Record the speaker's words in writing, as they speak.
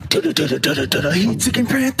Heat Seeking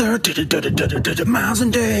Panther. Miles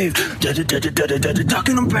and Dave.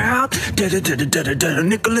 Talking about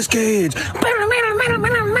Nicolas Cage.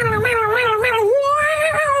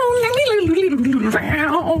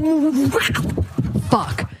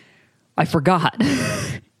 Fuck. I forgot.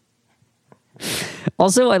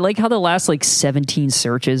 Also, I like how the last 17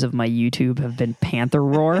 searches of my YouTube have been Panther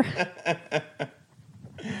Roar.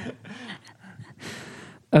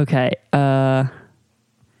 Okay.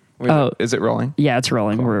 Is it rolling? Yeah, it's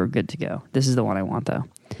rolling. Cool. We're good to go. This is the one I want, though.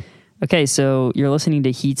 Okay, so you're listening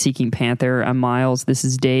to Heat Seeking Panther. I'm Miles. This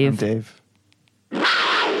is Dave. I'm Dave.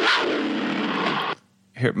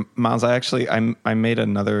 Here, Miles, I made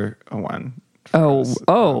another one.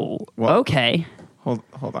 Okay. Hold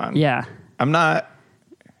on. Yeah. I'm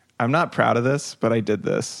not proud of this, but I did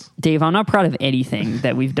this. Dave, I'm not proud of anything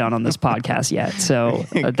that we've done on this podcast yet, so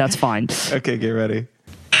that's fine. Okay, get ready.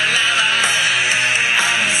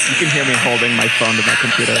 You can hear me holding my phone to my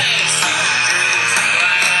computer.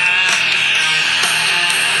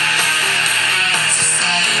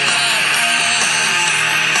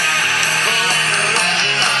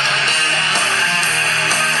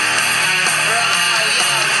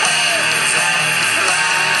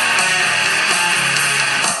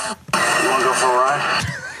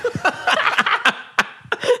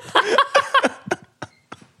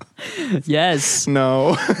 Yes.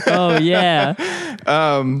 No. Oh yeah.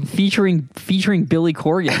 Featuring Billy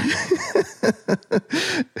Corgan.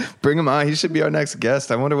 Bring him on. He should be our next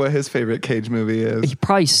guest. I wonder what his favorite Cage movie is.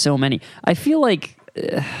 Probably so many. I feel like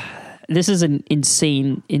this is an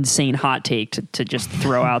insane hot take to just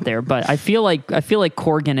throw out there, but I feel like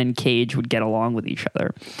Corgan and Cage would get along with each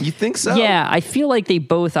other. You think so? Yeah, I feel like they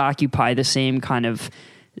both occupy the same kind of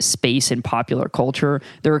space in popular culture.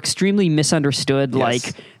 They're extremely misunderstood,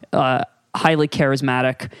 Yes. highly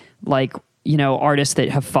charismatic, artists that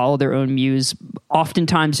have followed their own muse,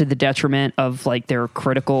 oftentimes to the detriment of their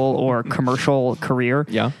critical or commercial career.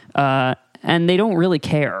 Yeah. And they don't really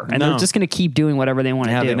care. And No. they're just going to keep doing whatever they want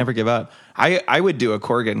to do. They never give up. I would do a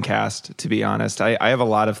Corgan cast, to be honest. I have a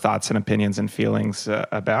lot of thoughts and opinions and feelings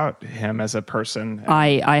about him as a person.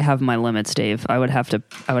 I have my limits, Dave. I would have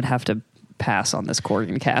to pass on this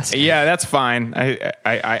Corgan cast. Yeah, that's fine.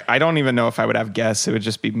 I don't even know if I would have guests. It would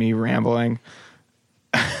just be me rambling.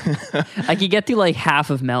 I could get through half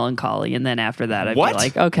of Melancholy, and then after that, I'd What? be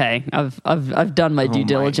like, okay, I've done my due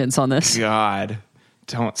diligence on this. God,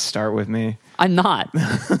 don't start with me. I'm not.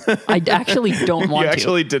 I actually don't want You to.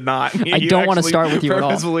 actually did not. I don't want to start with you at all.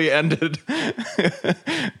 Purposefully ended.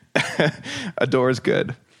 Adore's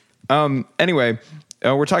good. Anyway,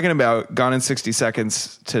 we're talking about Gone in 60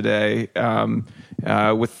 Seconds today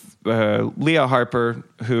with Leah Harper,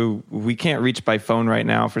 who we can't reach by phone right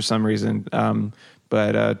now for some reason,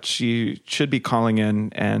 but she should be calling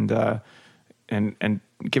in and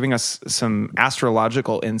giving us some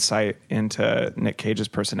astrological insight into Nick Cage's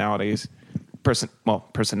personality.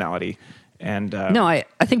 And No, I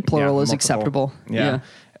think plural is multiple. acceptable. Yeah.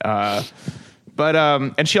 But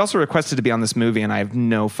and she also requested to be on this movie, and I have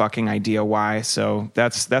no fucking idea why. So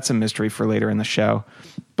that's a mystery for later in the show.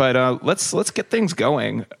 But let's get things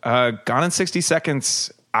going. Gone in 60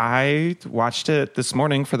 Seconds. I watched it this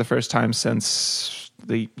morning for the first time since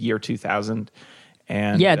the year 2000.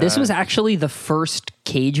 And Yeah, this was actually the first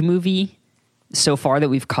Cage movie so far that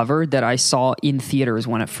we've covered that I saw in theaters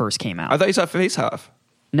when it first came out. I thought you saw Face Off.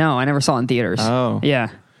 No, I never saw it in theaters. Oh. Yeah.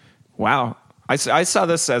 Wow. I saw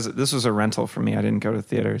this this was a rental for me. I didn't go to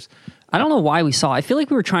theaters. I don't know why we saw it. I feel like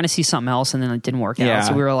we were trying to see something else and then it didn't work Yeah. out.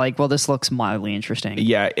 So we were like, well, this looks mildly interesting.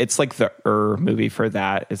 Yeah, it's like the movie for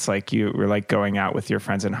that. It's like you were going out with your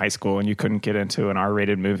friends in high school and you couldn't get into an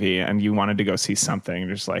R-rated movie and you wanted to go see something.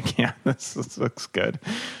 You're just like, yeah, this looks good.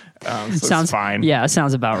 This Sounds fine. Yeah, it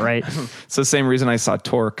sounds about right. It's the same reason I saw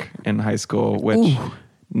Torque in high school, which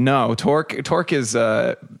no, Torque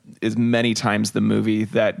is many times the movie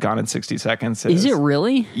that Gone in 60 Seconds is. Is it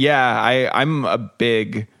really? Yeah, I'm a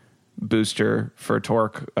big booster for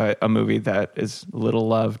Torque, a movie that is little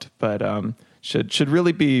loved, but should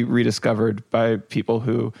really be rediscovered by people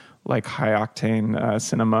who like high octane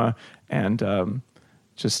cinema and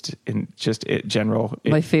just general.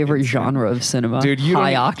 My favorite genre of cinema. Dude,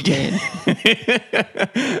 high octane.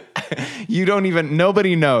 You don't even.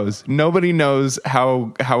 Nobody knows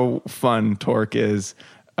how fun Torque is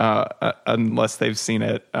unless they've seen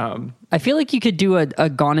it. I feel like you could do a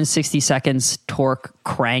Gone in 60 Seconds Torque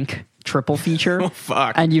Crank triple feature. Oh,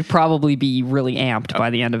 fuck. And you'd probably be really amped by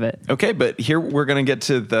the end of it. Okay, but here we're going to get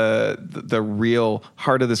to the real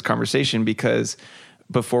heart of this conversation, because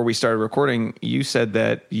before we started recording, you said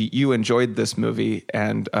that you enjoyed this movie,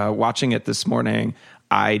 and watching it this morning,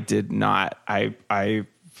 I did not. I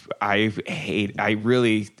hate. I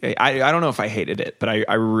don't know if I hated it, but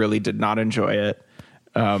I really did not enjoy it.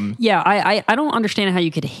 Yeah, I don't understand how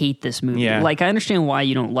you could hate this movie. Yeah. Like, I understand why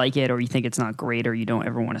you don't like it or you think it's not great or you don't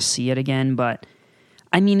ever want to see it again. But,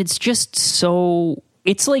 I mean, it's just so...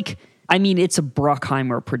 It's like... I mean, it's a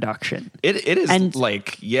Bruckheimer production. It is and,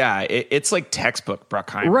 like... Yeah, it's like textbook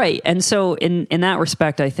Bruckheimer. Right. And so, in that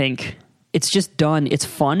respect, I think it's just done... It's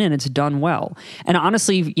fun and it's done well. And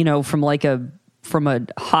honestly, you know, from a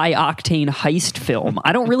high-octane heist film,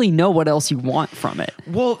 I don't really know what else you want from it.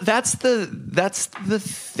 Well, that's the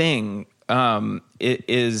thing.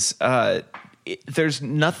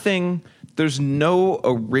 There's no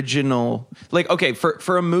original, like, okay,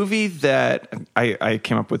 for a movie that I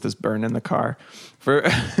came up with this burn in the car for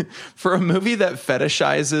a movie that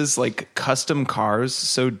fetishizes like custom cars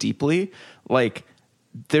so deeply, like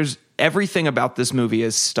there's everything about this movie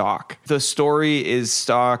is stock. The story is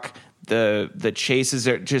stock. The chases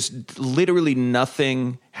are just literally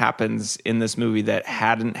nothing happens in this movie that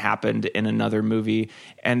hadn't happened in another movie.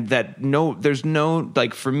 And there's no,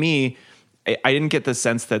 like, for me, I didn't get the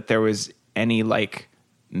sense that there was any like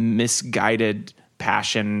misguided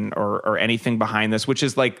passion or anything behind this, which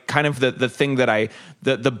is like kind of the thing that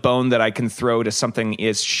the bone that I can throw to something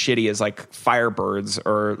as shitty as like Firebirds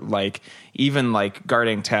or like even like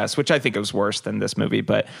Guarding Tess, which I think was worse than this movie,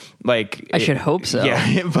 but like I should hope so.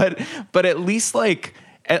 Yeah, but at least like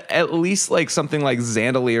something like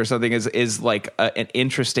Xandalee or something is like an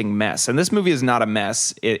interesting mess, and this movie is not a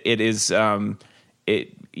mess. It is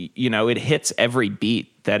it hits every beat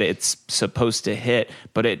that it's supposed to hit,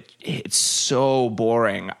 but it's so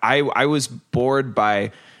boring. I was bored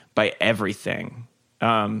by everything.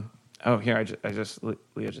 Here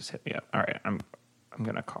Leah just hit me up. All right, I'm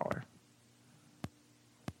gonna call her.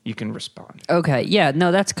 You can respond. Okay, yeah,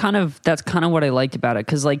 no, that's kind of what I liked about it,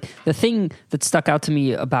 because like the thing that stuck out to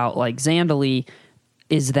me about like Xandalee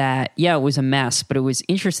is that it was a mess, but it was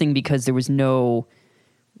interesting because there was no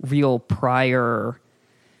real prior.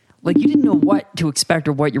 Like, you didn't know what to expect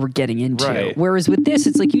or what you were getting into. Right. Whereas with this,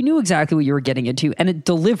 it's like you knew exactly what you were getting into, and it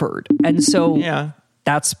delivered. And so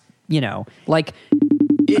that's, like...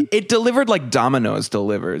 It delivered like Domino's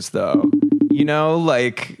delivers, though.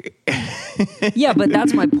 Like... Yeah, but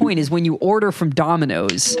that's my point, is when you order from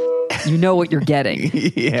Domino's, you know what you're getting.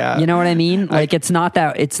 Yeah. You know what I mean? Like, it's not...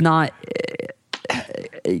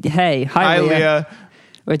 Hey, hi, Leah.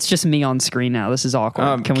 It's just me on screen now. This is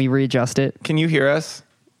awkward. Can we readjust it? Can you hear us?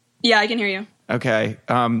 Yeah, I can hear you. Okay.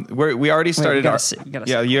 We already started.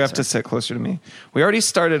 You have to sit closer to me. We already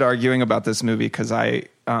started arguing about this movie because I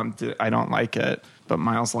don't like it, but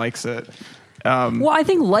Miles likes it. Well, I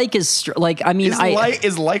think like is like. I mean,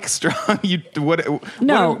 is like strong.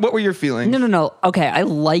 No. What were your feelings? No. Okay, I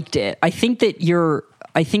liked it. I think that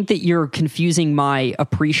you're confusing my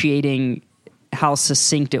appreciating how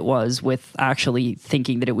succinct it was with actually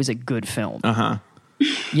thinking that it was a good film.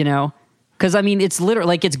 Because I mean, it's literally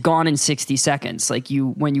like it's gone in 60 seconds. Like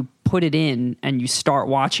when you put it in and you start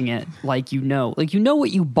watching it, like you know what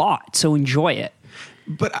you bought, so enjoy it.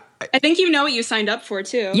 But I think you know what you signed up for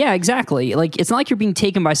too. Yeah, exactly. Like it's not like you're being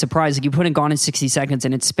taken by surprise. Like you put in Gone in 60 Seconds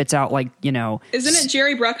and it spits out like Isn't it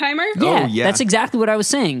Jerry Bruckheimer? Yeah, yeah, that's exactly what I was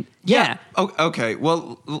saying. Yeah. Oh, okay.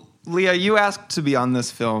 Well, Leah, you asked to be on this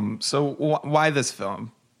film, so why this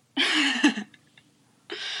film?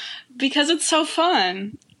 Because it's so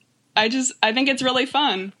fun. I think it's really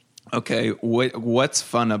fun. Okay, what's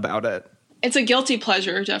fun about it? It's a guilty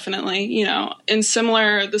pleasure, definitely. And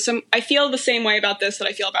I feel the same way about this that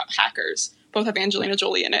I feel about Hackers. Both have Angelina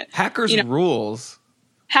Jolie in it. Hackers rules.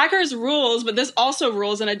 Hackers rules, but this also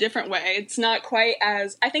rules in a different way. It's not quite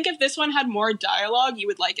as... I think if this one had more dialogue, you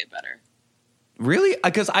would like it better. Really?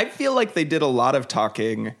 Because I feel like they did a lot of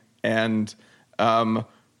talking and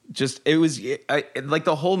it was... like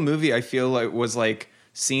the whole movie, I feel like was like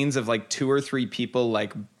scenes of like 2 or 3 people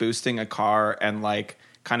like boosting a car and like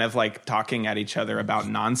kind of like talking at each other about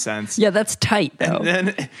nonsense. Yeah, that's tight though. And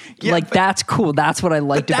then, that's cool. That's what I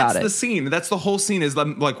liked about it. That's the scene. That's the whole scene is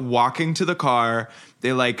them like walking to the car.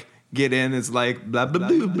 They like get in. It's like blah blah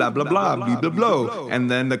blah blah blah blah blah blah blah,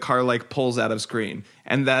 and then the car like pulls out of screen.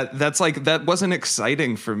 And that's like that wasn't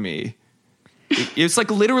exciting for me. It's like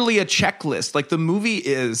literally a checklist. Like the movie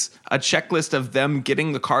is a checklist of them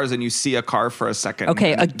getting the cars, and you see a car for a second.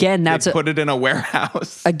 Okay, again, put it in a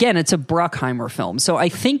warehouse. Again, it's a Bruckheimer film, so I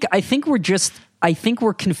think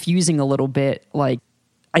we're confusing a little bit. Like,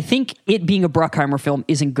 I think it being a Bruckheimer film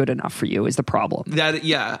isn't good enough for you is the problem.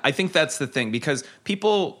 I think that's the thing, because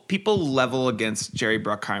people level against Jerry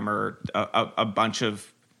Bruckheimer a bunch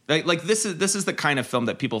of. Like this is the kind of film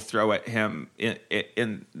that people throw at him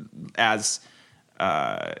in as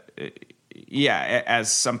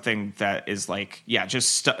as something that is like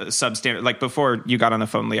just substandard. Like before you got on the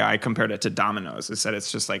phone, Leah, I compared it to Domino's. I said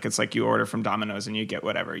it's like you order from Domino's and you get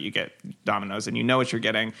whatever. You get Domino's and you know what you're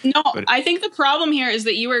getting. No, I think the problem here is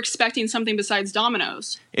that you were expecting something besides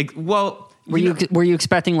Domino's. Were you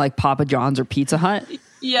expecting like Papa John's or Pizza Hut?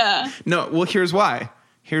 Yeah. No, well, here's why.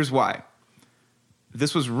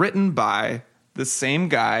 This was written by the same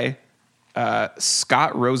guy,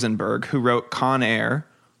 Scott Rosenberg, who wrote Con Air,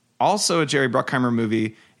 also a Jerry Bruckheimer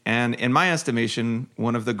movie, and in my estimation,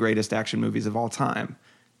 one of the greatest action movies of all time.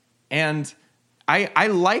 And I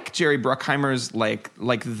like Jerry Bruckheimer's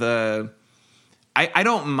I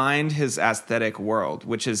don't mind his aesthetic world,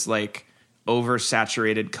 which is like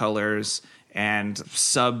oversaturated colors and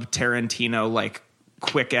sub Tarantino like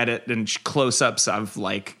quick edit and close-ups of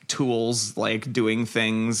like tools like doing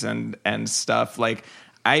things and stuff like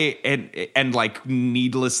and like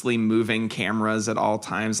needlessly moving cameras at all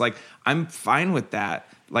times. Like I'm fine with that.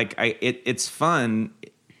 Like it's fun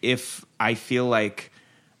if I feel like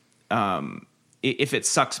if it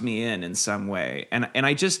sucks me in some way. And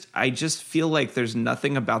I just feel like there's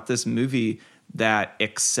nothing about this movie that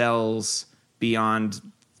excels beyond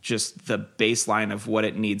just the baseline of what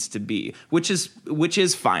it needs to be, which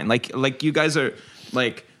is fine. Like you guys are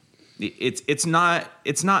like, it's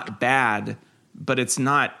not bad, but it's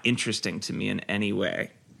not interesting to me in any way.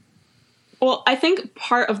 Well, I think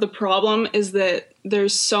part of the problem is that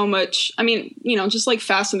there's so much, I mean, just like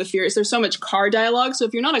Fast and the Furious, there's so much car dialogue. So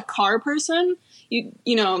if you're not a car person,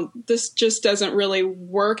 you know, this just doesn't really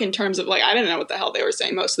work in terms of like, I didn't know what the hell they were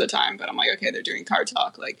saying most of the time, but I'm like, okay, they're doing car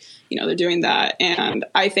talk. Like, they're doing that. And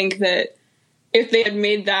I think that if they had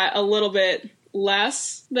made that a little bit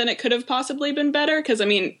less, then it could have possibly been better. Cause I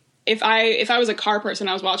mean, if I was a car person,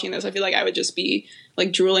 I was watching this, I feel like I would just be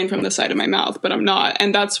like drooling from the side of my mouth, but I'm not.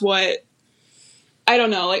 And that's what, I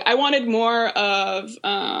don't know. Like I wanted more of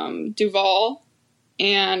Duvall.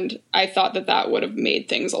 And I thought that would have made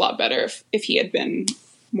things a lot better if he had been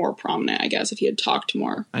more prominent, I guess, if he had talked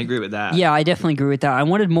more. I agree with that. Yeah, I definitely agree with that. I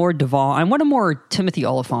wanted more Duvall. I wanted more Timothy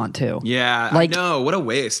Olyphant, too. Yeah, like, I know. What a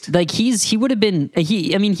waste. Like, he would have been...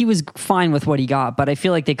 he was fine with what he got, but I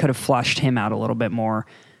feel like they could have fleshed him out a little bit more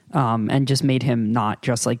and just made him not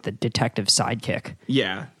just like the detective sidekick.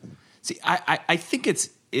 Yeah. See, I think it's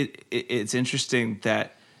interesting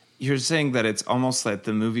that you're saying that it's almost like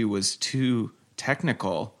the movie was too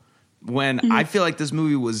technical when I feel like this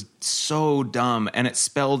movie was so dumb and it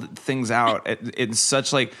spelled things out in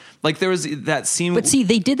such like there was that scene. But see,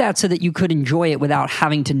 they did that so that you could enjoy it without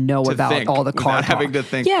having to know about all the car talk. Having to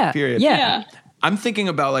think. Yeah, period. Yeah. I'm thinking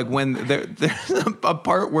about like when there's a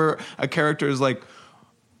part where a character is like,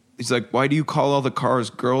 he's like, why do you call all the cars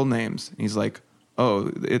girl names? And he's like,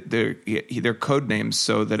 oh, they're code names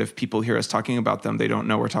so that if people hear us talking about them, they don't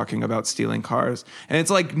know we're talking about stealing cars. And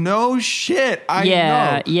it's like, no shit.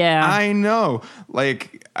 I know.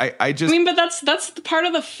 Like, I just... I mean, but that's part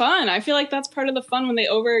of the fun. I feel like that's part of the fun when they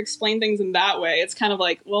over-explain things in that way. It's kind of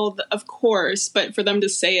like, well, of course, but for them to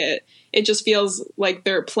say it, it just feels like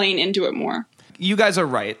they're playing into it more. You guys are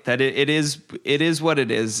right that it is what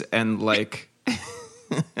it is. And like...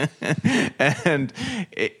 and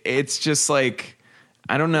it's just like...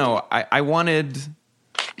 I don't know. I wanted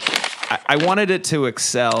it to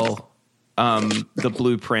excel the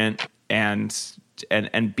blueprint and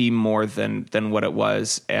be more than what it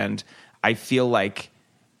was, and I feel like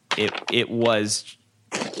it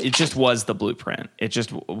just was the blueprint. It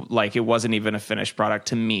just like it wasn't even a finished product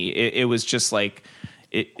to me. It was just like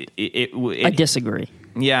it. I disagree.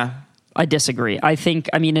 Yeah. I disagree. I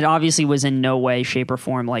mean, it obviously was in no way, shape, or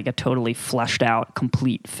form like a totally fleshed out,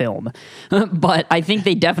 complete film. But I think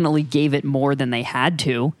they definitely gave it more than they had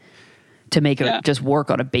to make it just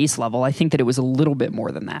work on a base level. I think that it was a little bit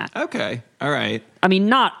more than that. Okay. All right. I mean,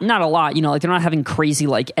 not a lot, like they're not having crazy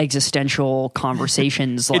like existential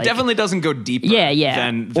conversations. It definitely doesn't go deeper.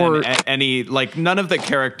 Than any like none of the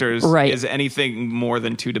characters is anything more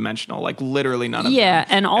than two dimensional. Like literally none of them. Yeah,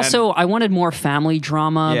 and also I wanted more family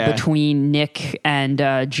drama between Nick and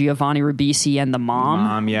Giovanni Ribisi and the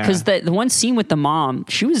mom. Because the one scene with the mom,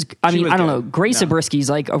 she was. I don't know. Grace Zabrisky's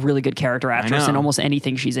like a really good character actress in almost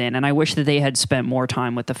anything she's in, and I wish that they had spent more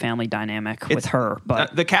time with the family dynamic with her.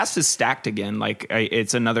 But the cast is stacked again. Like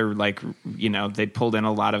it's another like they pulled in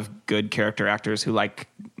a lot of good character actors who like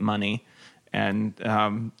money and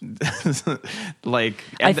then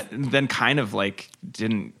kind of like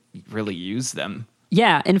didn't really use them.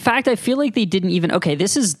 Yeah, in fact, I feel like they didn't even. Okay,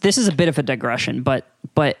 this is a bit of a digression, but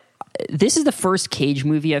this is the first Cage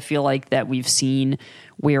movie I feel like that we've seen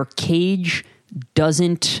where Cage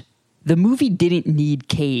doesn't. The movie didn't need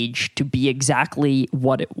Cage to be exactly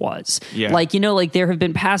what it was. Yeah. Like, like there have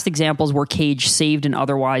been past examples where Cage saved an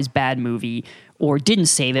otherwise bad movie or didn't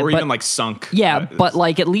save it. Or but, even like sunk. Yeah, but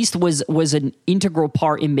like at least was an integral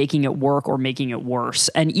part in making it work or making it worse.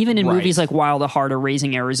 And even in Right. movies like Wild at Heart or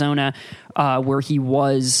Raising Arizona, where he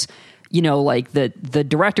was... like the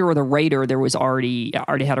director or the writer, there was already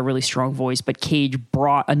had a really strong voice, but Cage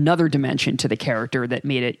brought another dimension to the character that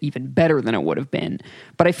made it even better than it would have been.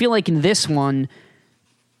 But I feel like in this one,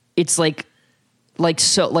 it's like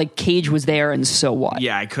Cage was there, and so what?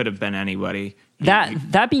 Yeah, it could have been anybody.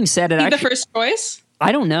 That being said, The first choice?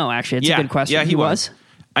 I don't know. Actually, it's a good question. Yeah, he was.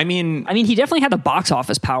 I mean, he definitely had the box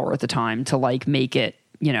office power at the time to like make it.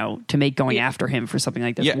 To make going after him for something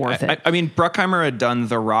like this worth it. I mean, Bruckheimer had done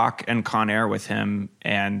The Rock and Con Air with him,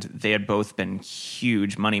 and they had both been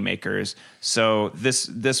huge moneymakers. So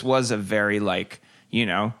this was a very like,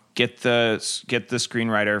 get the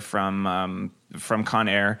screenwriter from Con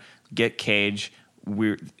Air, get Cage.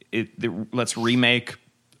 Let's remake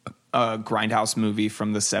a Grindhouse movie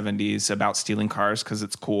from the 70s about stealing cars because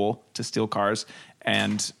it's cool to steal cars,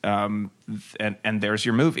 and there's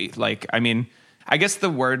your movie. Like, I mean. I guess the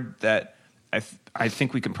word that I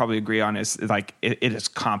think we can probably agree on is like it is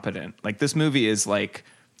competent. Like this movie is like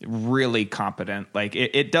really competent. Like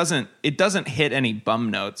it doesn't hit any bum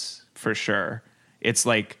notes for sure. It's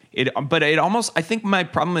like but it almost. I think my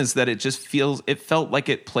problem is that it felt like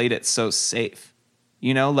it played it so safe.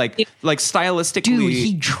 Like stylistically. Dude,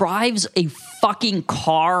 he drives a fucking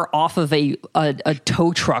car off of a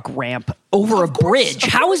tow truck ramp over a bridge.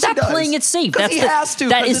 How is that playing it safe? He has to.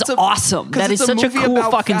 That is awesome. That is such a cool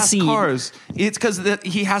fucking scene. Cars. It's because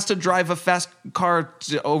he has to drive a fast car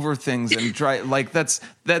over things and drive like that's.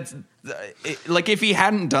 Like if he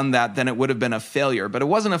hadn't done that, then it would have been a failure. But it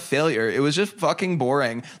wasn't a failure. It was just fucking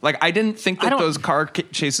boring. Like I didn't think that those car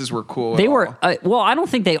chases were cool. They were well. I don't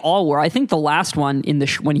think they all were. I think the last one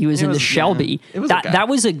when he was in the Shelby, that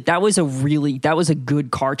was a good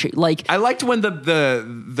car chase. Like I liked when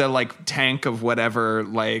the like tank of whatever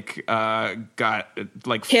like got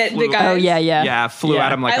like hit flew, the guy. Oh yeah, flew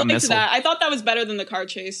at him like a missile. That. I thought that was better than the car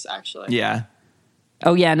chase actually. Yeah.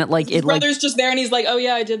 Oh yeah, and his brother's just there, and he's like, "Oh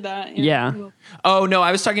yeah, I did that." Yeah. Oh no,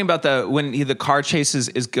 I was talking about the car chases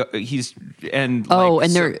it's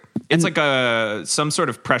like some sort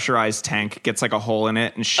of pressurized tank gets like a hole in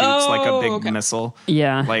it and shoots like a big missile.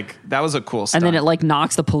 Yeah, like that was a cool stunt. And then it like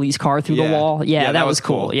knocks the police car through the wall. Yeah, that was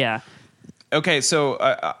cool. Yeah. Okay, so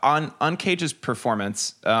on Cage's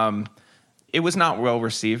performance, it was not well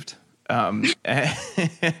received. And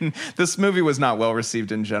this movie was not well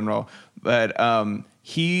received in general, but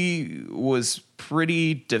he was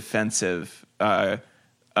pretty defensive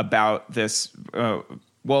about this.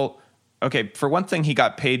 Well, okay, for one thing, he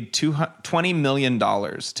got paid $20 million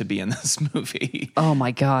to be in this movie. Oh my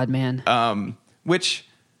God, man. Which,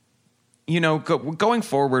 going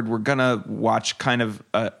forward, we're going to watch kind of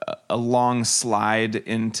a long slide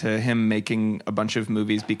into him making a bunch of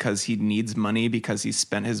movies because he needs money because he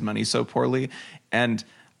spent his money so poorly. And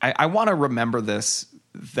I want to remember this,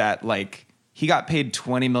 that like he got paid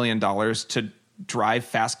 $20 million to drive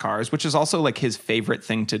fast cars, which is also like his favorite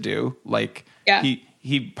thing to do. Like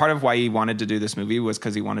he part of why he wanted to do this movie was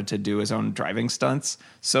because he wanted to do his own driving stunts.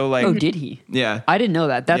 So like, oh, did he? Yeah, I didn't know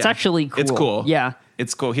that. That's actually cool. It's cool. Yeah,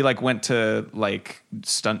 it's cool. He like went to like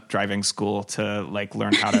stunt driving school to like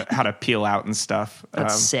learn how to peel out and stuff.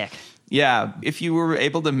 That's sick. Yeah, if you were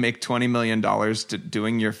able to make $20 million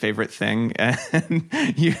doing your favorite thing and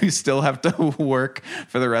you still have to work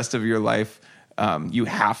for the rest of your life, you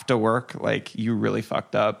have to work, like you really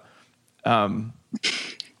fucked up.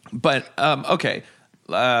 But okay.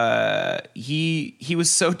 He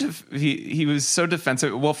was so he was so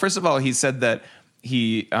defensive. Well, first of all, he said that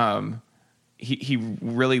he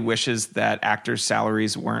really wishes that actors'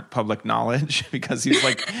 salaries weren't public knowledge because he's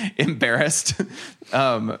like embarrassed.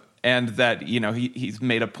 And that, he's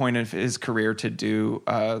made a point of his career to do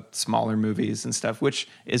smaller movies and stuff, which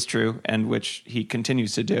is true and which he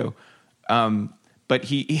continues to do. But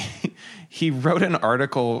he wrote an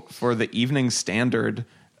article for the Evening Standard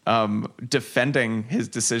defending his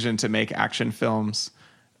decision to make action films.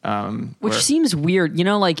 Which seems weird.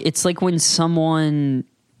 Like it's like when someone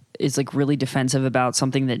is like really defensive about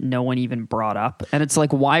something that no one even brought up, and it's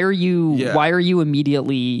like, why are you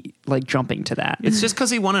immediately like jumping to that. It's just because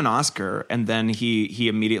he won an Oscar and then he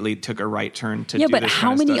immediately took a right turn to yeah, do but this how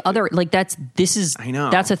kind of many stuff. other like I know.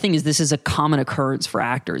 that's the thing is this is a common occurrence for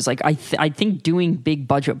actors. Like I think doing big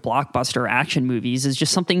budget blockbuster action movies is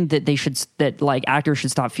just something that like actors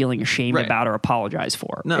should stop feeling ashamed Right. about or apologize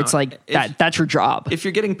for. No, it's like if- that's your job. If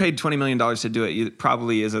you're getting paid $20 million to do it, it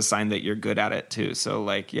probably is a sign that you're good at it too. So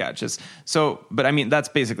like, yeah, but I mean, that's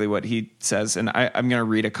basically what he says. And I'm going to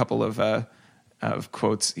read a couple of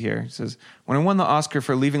quotes here. It says, when I won the Oscar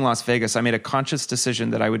for Leaving Las Vegas, I made a conscious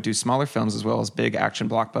decision that I would do smaller films as well as big action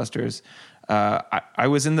blockbusters. I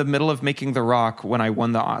was in the middle of making The Rock when I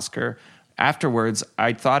won the Oscar. Afterwards,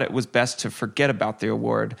 I thought it was best to forget about the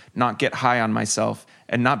award, not get high on myself,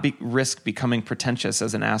 and not risk becoming pretentious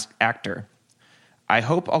as an actor. I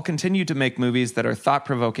hope I'll continue to make movies that are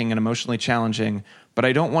thought-provoking and emotionally challenging, but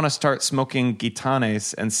I don't want to start smoking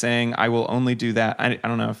gitanes and saying I will only do that. I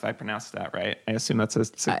don't know if I pronounced that right. I assume that's a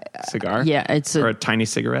cigar? Yeah, it's or a tiny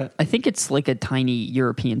cigarette. I think it's like a tiny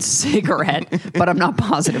European cigarette, but I'm not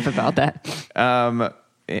positive about that.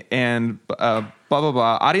 And blah, blah,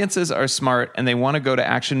 blah. Audiences are smart and they want to go to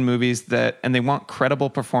action movies and they want credible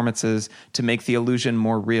performances to make the illusion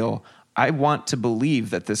more real. I want to believe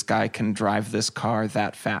that this guy can drive this car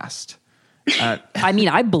that fast. I mean,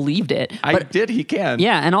 I believed it. He can.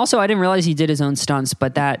 Yeah, and also I didn't realize he did his own stunts,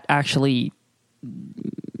 but that actually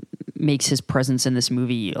makes his presence in this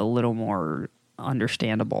movie a little more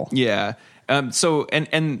understandable. Yeah. So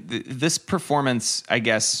this performance, I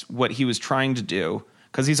guess, what he was trying to do,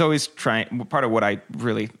 because he's always trying. Part of what I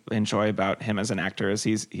really enjoy about him as an actor is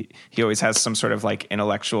he always has some sort of like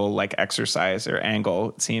intellectual like exercise or angle,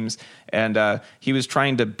 it seems. And he was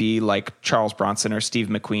trying to be like Charles Bronson or Steve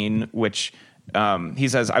McQueen, which he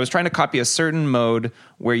says, I was trying to copy a certain mode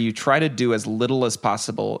where you try to do as little as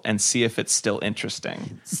possible and see if it's still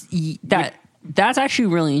interesting. That's actually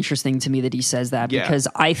really interesting to me that he says that, Yeah. because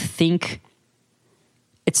I think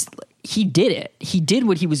he did it. He did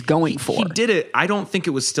what he was going for. He did it. I don't think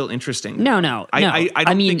it was still interesting. No. I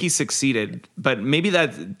don't mean, think he succeeded, but maybe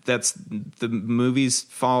that's the movie's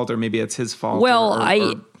fault, or maybe it's his fault. Well,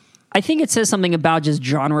 or I think it says something about just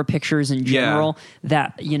genre pictures in general,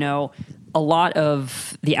 that, a lot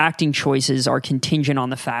of the acting choices are contingent on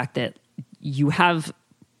the fact that you have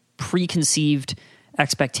preconceived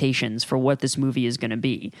expectations for what this movie is going to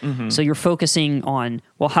be. Mm-hmm. So you're focusing on,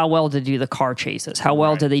 well, how well did they do the car chases? How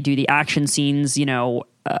well do they do the action scenes,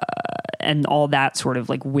 and all that sort of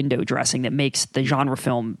like window dressing that makes the genre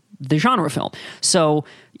film. So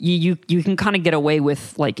you can kind of get away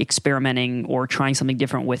with like experimenting or trying something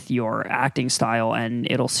different with your acting style, and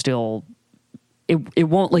it'll still it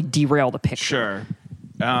won't like derail the picture.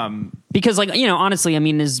 Sure. Because like, honestly, I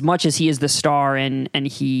mean, as much as he is the star and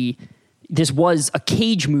this was a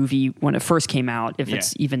Cage movie when it first came out, if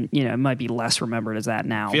it's even, it might be less remembered as that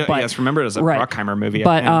now. Yeah, but, it's remembered as a right. Bruckheimer movie.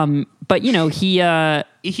 But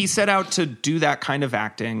he set out to do that kind of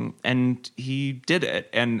acting, and he did it.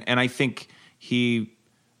 And I think I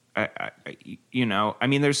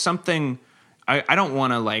mean, there's something, I don't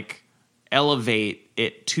want to like elevate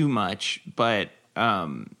it too much, but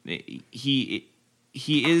he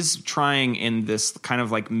is trying in this kind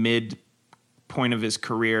of like mid point of his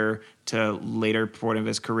career to later point of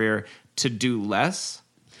his career to do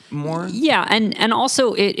more. Yeah, and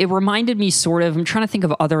also it reminded me sort of, I'm trying to think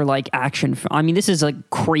of other like action. I mean, this is like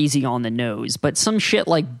crazy on the nose, but some shit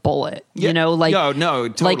like Bullet, like no,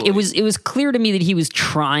 totally. Like it was clear to me that he was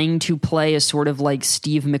trying to play a sort of like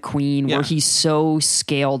Steve McQueen, where he's so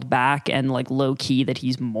scaled back and like low key that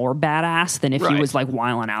he's more badass than if he was like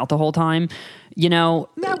wilding out the whole time.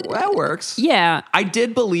 That works. Yeah, I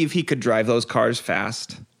did believe he could drive those cars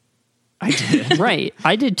fast. I did. right.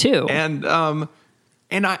 I did too. And I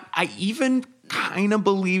even kind of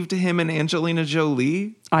believed him and Angelina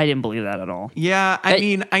Jolie. I didn't believe that at all. Yeah, I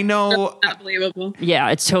mean, I know. Not believable.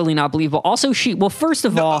 Yeah, it's totally not believable. Also, first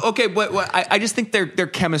of all... Okay, but I just think their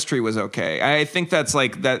chemistry was okay. I think that's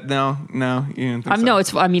like that. No, you didn't think so? No,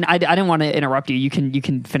 it's. I mean, I didn't want to interrupt you. You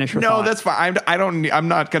can finish your thought. No, that's fine. I'm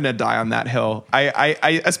not gonna die on that hill.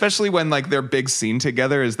 I especially when like their big scene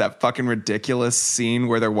together is that fucking ridiculous scene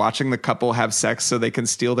where they're watching the couple have sex so they can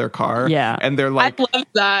steal their car. Yeah, and they're like, I love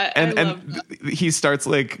that. And he starts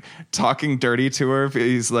like talking dirty to her.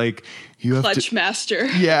 He's like, you have Clutch master.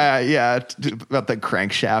 Yeah, about the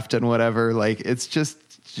crankshaft and whatever. Like, it's just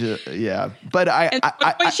yeah. But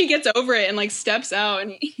when she gets over it and like steps out,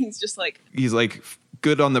 and he's just like, he's like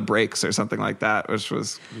good on the brakes or something like that, which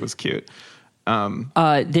was cute.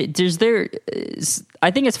 I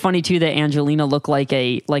think it's funny too that Angelina looked like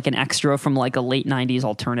an extra from like a late 90s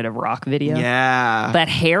alternative rock video. Yeah, that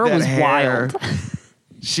hair was wild.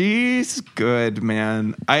 She's good,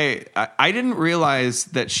 man. I didn't realize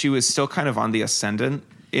that she was still kind of on the ascendant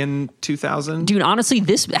in 2000. Dude, honestly,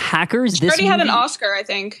 this Hackers, She this already had an movie- Oscar, I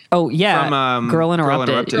think. Oh yeah, From, Girl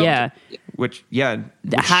Interrupted. Yeah, Which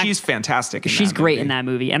she's fantastic. she's great in that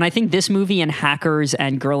movie. And I think this movie and Hackers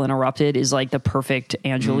and Girl Interrupted is like the perfect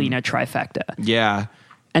Angelina trifecta. Yeah.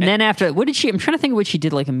 And then after, what did she? I'm trying to think of what she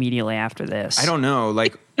did like immediately after this. I don't know.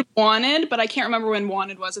 Like, Wanted, but I can't remember when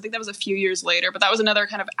Wanted was. I think that was a few years later, but that was another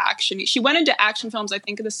kind of action. She went into action films, I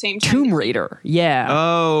think, at the same time. Tomb Raider. Yeah.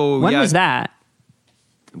 When was that?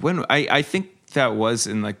 When I think that was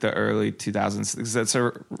in like the early 2000s. Because that's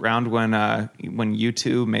around when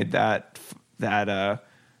U2 made that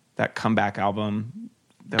comeback album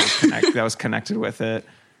that was connected with it.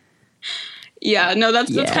 Yeah, no,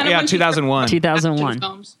 that's kind of when 2001. 2001.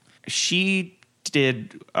 films. She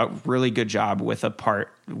did a really good job with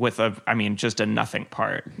just a nothing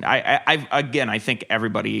part. I think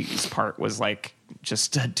everybody's part was like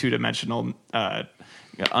just a two-dimensional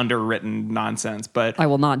underwritten nonsense, but I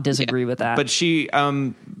will not disagree with that. But she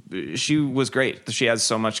was great. She has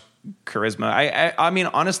so much charisma. I mean,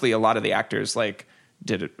 honestly, a lot of the actors like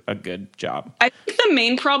did a good job. I think the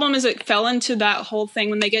main problem is it fell into that whole thing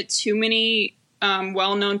when they get too many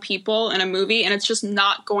well-known people in a movie, and it's just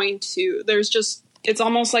not going to. It's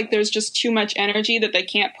almost like there's just too much energy that they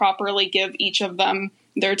can't properly give each of them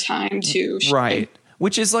their time to. Right,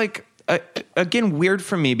 which is like. Again, weird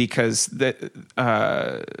for me because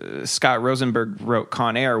Scott Rosenberg wrote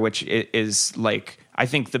Con Air, which is like, I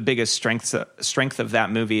think the biggest strength of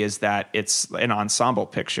that movie is that it's an ensemble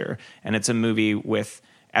picture, and it's a movie with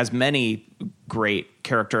as many great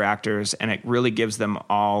character actors, and it really gives them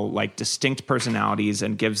all like distinct personalities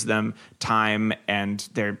and gives them time, and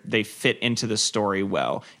they fit into the story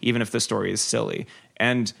well, even if the story is silly.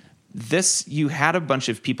 And this, you had a bunch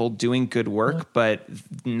of people doing good work, but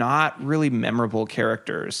not really memorable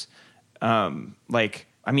characters. When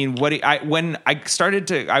I started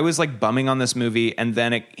to, I was like bumming on this movie, and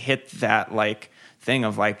then it hit that like thing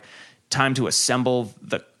of like time to assemble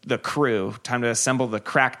the crew, time to assemble the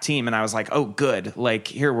crack team. And I was like, oh, good. Like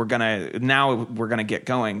here, we're going to get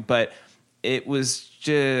going. But it was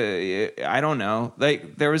just, I don't know.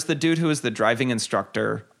 Like there was the dude who was the driving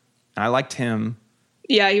instructor. I liked him.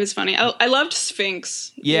 Yeah, he was funny. I loved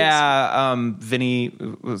Sphinx. Yeah, Vinny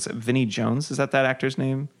Jones? Is that actor's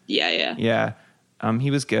name? Yeah. Yeah,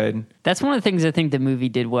 he was good. That's one of the things I think the movie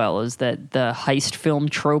did well, is that the heist film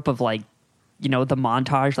trope of like, the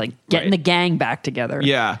montage, like getting the gang back together.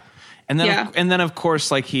 Yeah. And then of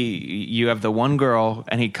course, like you have the one girl,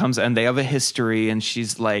 and he comes, and they have a history, and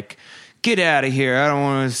she's like, get out of here. I don't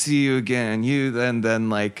want to see you again. And then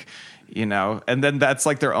like, and then that's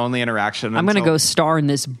like their only interaction. I'm going to go star in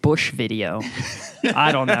this Bush video.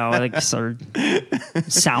 I don't know, like sort of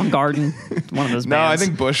Soundgarden, one of those bands. No, I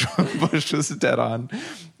think Bush was dead on.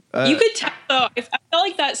 You could tell, though. I felt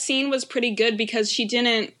like that scene was pretty good because she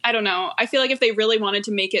didn't, I don't know. I feel like if they really wanted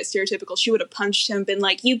to make it stereotypical, she would have punched him, been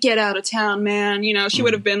like, you get out of town, man. She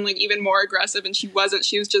would have been like even more aggressive, and she wasn't.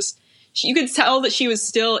 She was just, you could tell that she was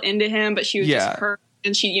still into him, but she was just hurt.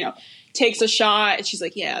 And she, takes a shot, and she's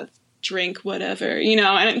like, yeah, drink, whatever,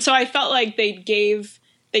 and so I felt like they gave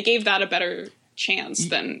that a better chance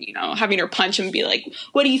than having her punch him and be like,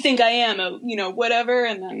 what do you think I am, whatever,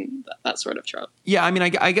 and then that sort of trope. Yeah, I mean,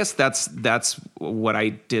 I guess that's what I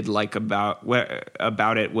did like about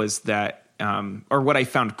it was that, or what I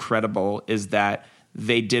found credible is that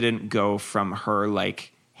they didn't go from her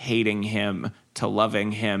like hating him to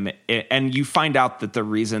loving him, and you find out that the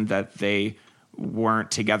reason that they weren't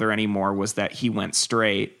together anymore was that he went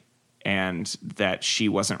straight, and that she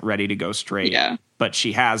wasn't ready to go straight, but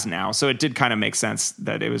she has now. So it did kind of make sense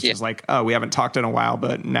that it was just like, oh, we haven't talked in a while,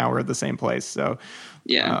 but now we're at the same place. So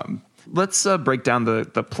let's break down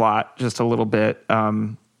the plot just a little bit,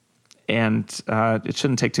 and it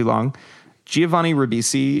shouldn't take too long. Giovanni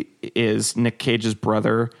Ribisi is Nick Cage's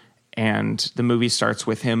brother, and the movie starts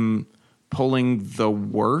with him pulling the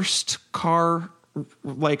worst car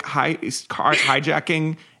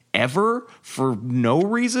hijacking ever for no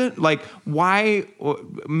reason. Like, why?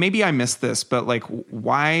 Maybe I missed this, but like,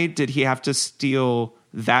 why did he have to steal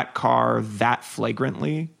that car that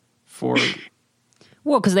flagrantly for?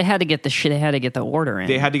 Well, because they had to get the order in.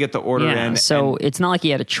 They had to get the order in. So it's not like he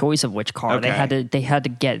had a choice of which car. Okay. They had to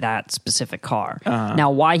get that specific car.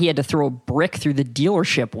 Now, why he had to throw a brick through the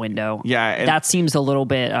dealership window? Yeah, that seems a little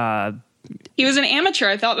bit. He was an amateur.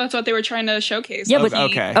 I thought that's what they were trying to showcase. Yeah, but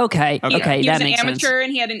okay. He that was makes an sense. amateur,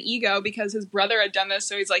 and he had an ego because his brother had done this.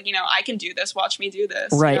 So he's like, I can do this. Watch me do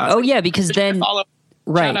this. Right. So because then, follow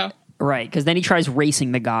right, Shadow. Right, because then he tries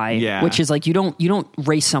racing the guy, Yeah. which is like you don't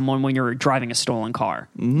race someone when you're driving a stolen car.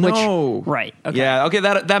 No. Which, right. Okay. Yeah. Okay.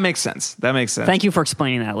 That makes sense. That makes sense. Thank you for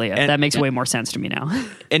explaining that, Leah. And- that makes way more sense to me now.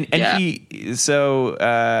 And Yeah. he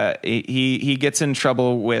gets in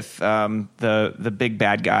trouble with the big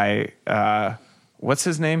bad guy. What's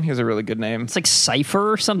his name? He has a really good name. It's like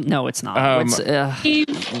Cypher or something. No, it's not. It's,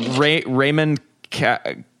 Raymond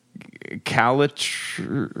Calitri.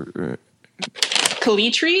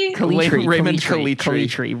 Calitri? Raymond Calitri.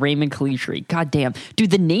 Calitri. Raymond Calitri. God damn.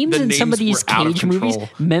 Dude, the names in some of these were out of Cage movies. control.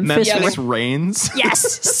 Memphis Reigns.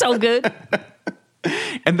 Yes, so good.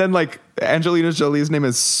 And then like Angelina Jolie's name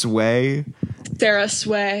is Sway. Sarah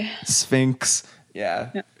Sway. Sphinx.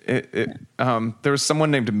 Yeah. There was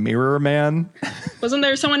someone named Mirror Man. Wasn't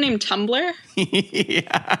there someone named Tumblr?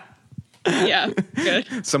 Yeah. Yeah,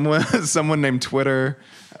 good. Someone named Twitter.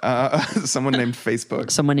 Someone named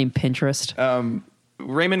Facebook. Someone named Pinterest.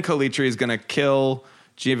 Raymond Calitri is going to kill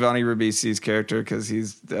Giovanni Ribisi's character because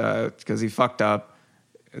he fucked up,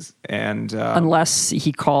 and Unless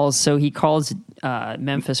he calls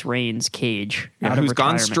Memphis Reigns Cage out of who's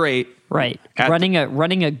gone retirement. straight. Right, At-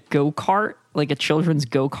 running a go kart, like a children's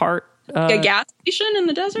go kart. A gas station in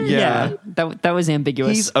the desert? Yeah. That was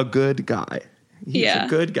ambiguous. He's a good guy. He's Yeah. a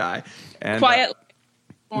good guy. And, Quietly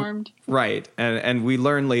formed. right, and we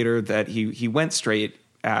learn later that he went straight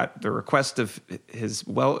at the request of his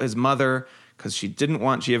mother because she didn't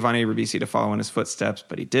want Giovanni Ribisi to follow in his footsteps,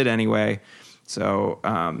 but he did anyway. So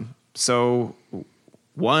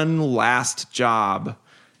one last job,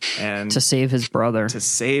 and to save his brother. to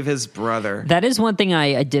save his brother. That is one thing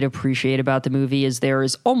I did appreciate about the movie is there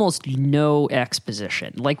is almost no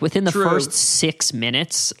exposition. Like within the True. first 6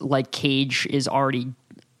 minutes, like Cage is already,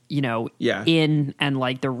 Yeah. in and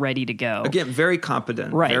like they're ready to go. Again, very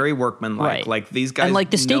competent, Right. very workmanlike. Right. Like these guys and like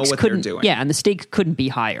the know stakes what couldn't, they're doing. yeah, and the stakes couldn't be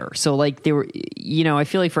higher. So like they were, I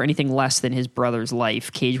feel like for anything less than his brother's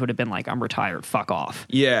life, Cage would have been like, "I'm retired, fuck off."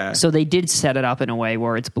 Yeah. So they did set it up in a way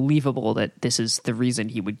where it's believable that this is the reason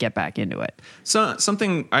he would get back into it. So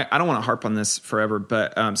something I don't want to harp on this forever,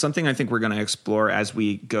 but something I think we're going to explore as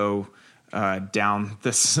we go down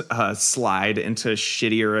this slide into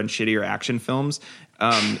shittier and shittier action films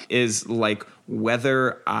is like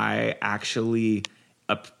whether I actually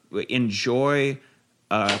enjoy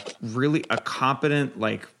really a competent,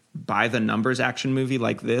 like by the numbers action movie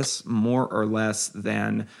like this more or less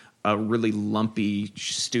than a really lumpy,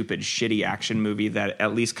 stupid, shitty action movie that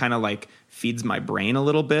at least kind of like feeds my brain a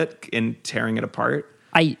little bit in tearing it apart.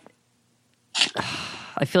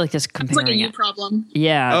 I feel like this It's like a comparing you it. problem.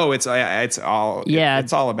 Yeah. Oh, it's all Yeah.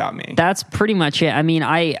 it's all about me. That's pretty much it. I mean,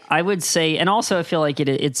 I would say, and also I feel like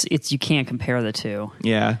it's you can't compare the two.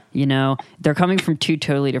 Yeah. They're coming from two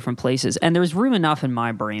totally different places, and there's room enough in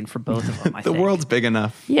my brain for both of them. I The think. world's big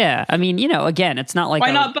enough. Yeah, I mean, again, it's not like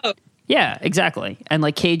Why not both? Yeah, exactly. And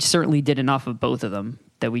like Cage certainly did enough of both of them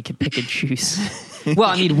that we could pick and choose. Well,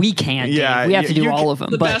 I mean, we can't. Yeah, Dave. We have to do you all can- of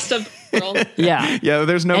them. The but best of the world. yeah, Yeah,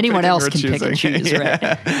 there's no anyone picking else or can pick and choosing. choose,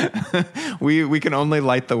 right? We can only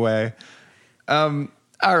light the way.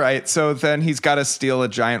 All right, so then he's got to steal a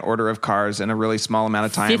giant order of cars in a really small amount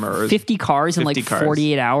of time, or 50 cars in like 50 cars.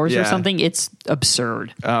 48 hours or Yeah. something. It's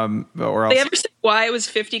absurd. or else They ever say why it was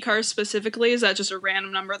 50 cars specifically? Is that just a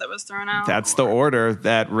random number that was thrown out? that's the order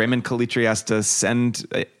that Raymond Calitri has to send.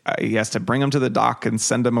 He has to bring them to the dock and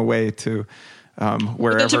send them away to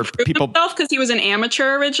wherever to prove people. himself because he was an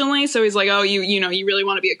amateur originally. So he's like, oh, you really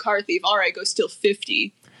want to be a car thief? All right, go steal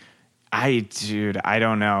 50. I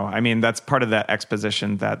don't know. I mean, that's part of that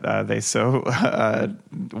exposition that they so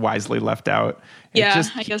wisely left out. Yeah,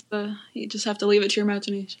 I guess you just have to leave it to your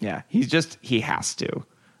imagination. Yeah, he has to.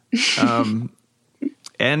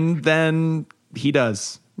 And then he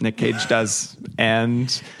does. Nick Cage does. And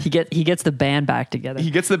He gets the band back together.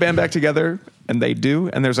 he gets the band back together, and they do.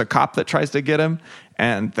 And there's a cop that tries to get him,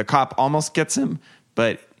 and the cop almost gets him,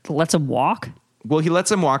 but Lets him walk. well, he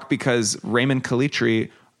lets him walk because Raymond Calitri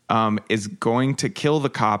is going to kill the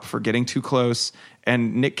cop for getting too close,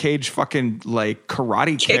 and Nick Cage fucking like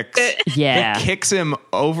karate kicks. Yeah. He kicks him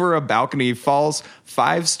over a balcony, falls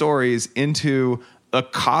 5 stories into a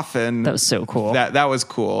coffin. That was so cool. That was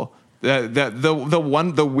cool.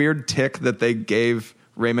 The weird tick that they gave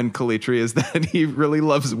Raymond Calitri is that he really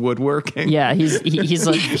loves woodworking. Yeah,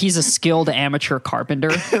 he's a skilled amateur carpenter.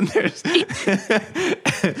 And there's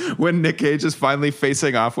when Nick Cage is finally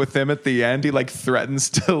facing off with him at the end, he like threatens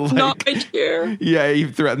to like Not my chair. yeah, he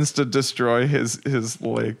threatens to destroy his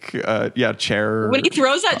like chair. When he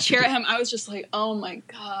throws that chair at him, I was just like, oh my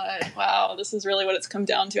God, wow, this is really what it's come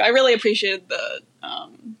down to. I really appreciated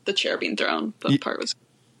the chair being thrown. That part was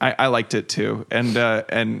I liked it too, and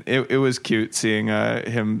it was cute seeing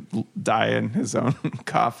him die in his own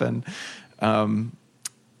coffin. And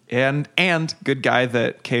good guy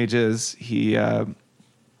that Cage is, he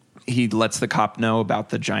lets the cop know about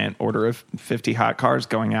the giant order of 50 hot cars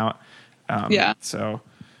going out. So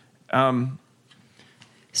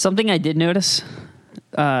something I did notice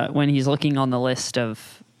when he's looking on the list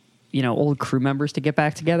of, old crew members to get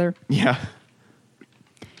back together. Yeah.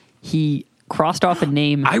 He crossed off a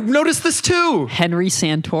name. I noticed this too. Henry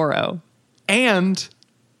Santoro. And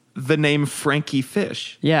the name Frankie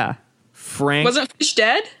Fish. Yeah. Wasn't Fish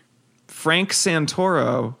dead? Frank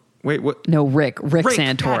Santoro. Wait, what? No, Rick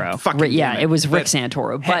Santoro. It was Rick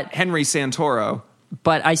Santoro. But Henry Santoro.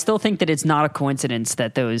 But I still think that it's not a coincidence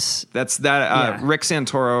that those. Rick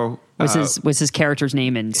Santoro was his character's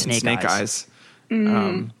name in Snake Eyes.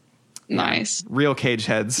 Nice. Real Cage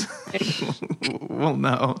heads. Well,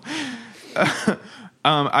 no.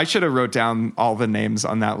 I should have wrote down all the names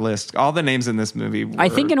on that list. All the names in this movie. I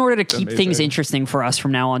think in order to keep amazing. things interesting for us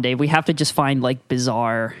from now on, Dave, we have to just find like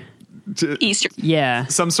bizarre Easter. Yeah.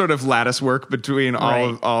 Some sort of lattice work between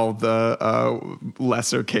Right. all the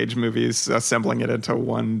lesser Cage movies, assembling it into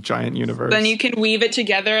one giant universe. Then you can weave it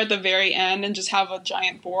together at the very end and just have a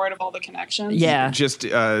giant board of all the connections. Yeah. Just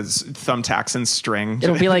thumbtacks and string.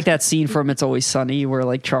 It'll be like that scene from It's Always Sunny where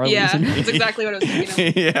like Charlie's Yeah, in that's exactly what I was thinking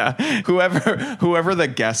of. Yeah, whoever the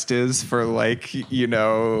guest is for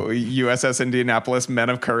USS Indianapolis Men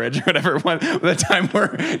of Courage or whatever. By the time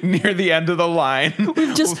we're near the end of the line,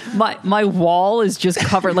 We've just my wall is just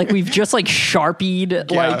covered like we've just like Sharpied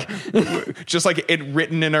like just like it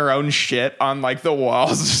written in our own shit on like the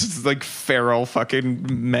walls, just like feral fucking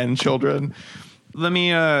men, children. Let me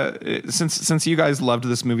since you guys loved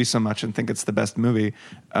this movie so much and think it's the best movie,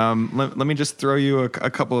 let me just throw you a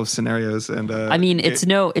couple of scenarios. And I mean it's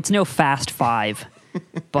no Fast Five,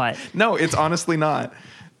 but no, it's honestly not.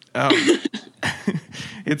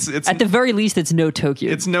 It's at the very least it's no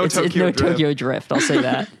Tokyo. It's no Tokyo Drift. Tokyo Drift. I'll say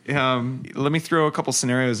that. Let me throw a couple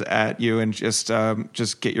scenarios at you and just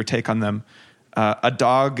get your take on them. A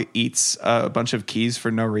dog eats a bunch of keys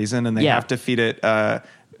for no reason, and they have to feed it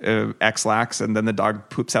X-Lax, and then the dog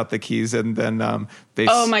poops out the keys, and then they.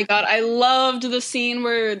 Oh my god, I loved the scene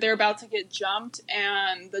where they're about to get jumped,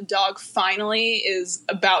 and the dog finally is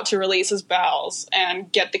about to release his bowels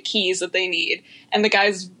and get the keys that they need, and the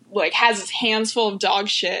guy's like has his hands full of dog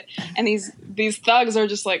shit, and these thugs are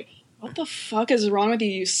just like, what the fuck is wrong with you,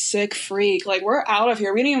 you sick freak? Like, we're out of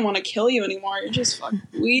here. We don't even want to kill you anymore. You're just fucking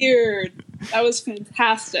weird. That was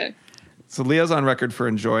fantastic. So Leah's on record for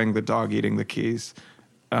enjoying the dog eating the keys.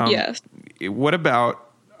 Yes. What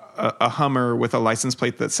about a Hummer with a license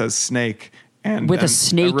plate that says Snake? And With a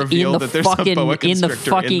snake in the fucking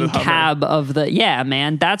Hummer? cab of the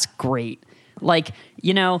man, that's great. Like,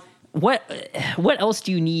 what else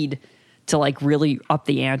do you need to like really up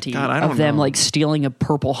the ante of them like stealing a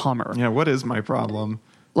purple Hummer? Yeah, what is my problem?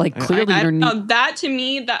 Like clearly I don't know, that to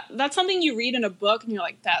me that's something you read in a book and you're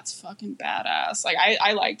like, that's fucking badass. Like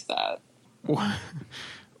I liked that.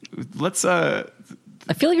 Let's I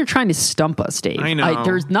feel like you're trying to stump us, Dave. I know.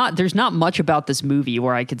 There's not much about this movie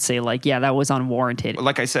where I could say like, yeah, that was unwarranted.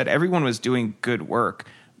 like I said, everyone was doing good work,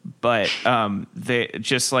 but they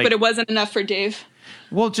just like. But it wasn't enough for Dave.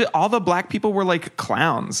 Well, all the black people were like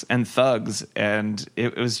clowns and thugs, and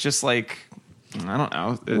it was just like, I don't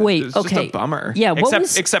know. Wait, it was just okay. a bummer. Yeah,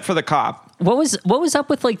 except for the cop. What was up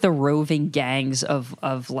with like the roving gangs of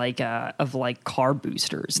car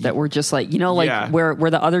boosters that were just like where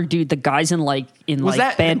the other dude, the guys in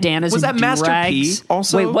bandanas was and that Master do-rags. P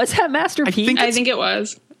also? Wait, was that Master P? I think it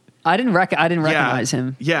was. I didn't recognize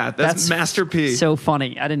him. Yeah, that's Master P. So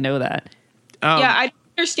funny. I didn't know that. Yeah, I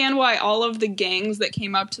understand why all of the gangs that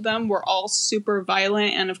came up to them were all super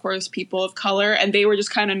violent and of course people of color, and they were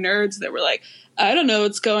just kind of nerds that were like, I don't know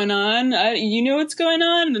what's going on, you know what's going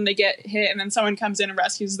on, and then they get hit and then someone comes in and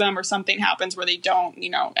rescues them, or something happens where they don't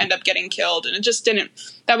end up getting killed, and it just didn't.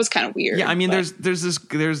 That was kind of weird. Yeah, I mean, there's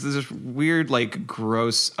this weird like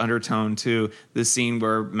gross undertone to the scene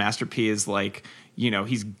where Master P is like,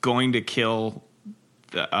 he's going to kill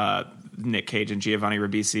Nick Cage and Giovanni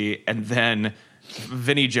Ribisi, and then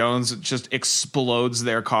Vinnie Jones just explodes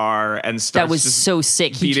their car and starts. That was so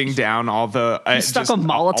sick. Beating down all the. He stuck a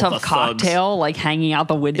Molotov cocktail like hanging out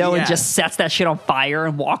the window and just sets that shit on fire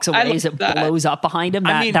and walks away as it blows up behind him.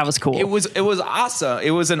 That was cool. It was awesome.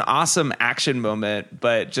 It was an awesome action moment,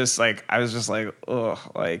 but just like I was just like, ugh,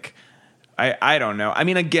 like I don't know. I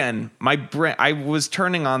mean, again, my brain, I was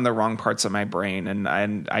turning on the wrong parts of my brain, and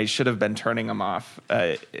I should have been turning them off.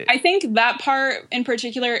 I think that part in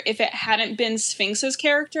particular, if it hadn't been Sphinx's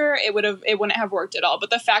character, it wouldn't have worked at all. But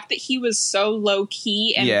the fact that he was so low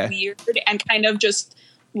key and weird and kind of just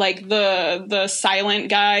like the silent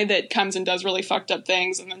guy that comes and does really fucked up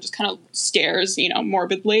things and then just kind of stares,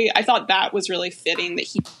 morbidly. I thought that was really fitting that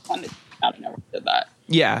he wanted out of nowhere did that.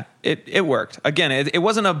 Yeah, it worked. Again, it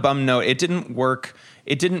wasn't a bum note. It didn't work.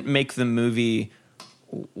 It didn't make the movie.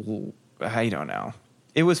 I don't know.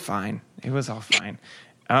 It was fine. It was all fine.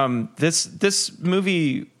 This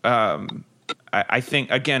movie, I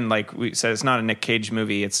think, again, like we said, it's not a Nick Cage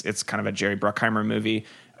movie. It's kind of a Jerry Bruckheimer movie.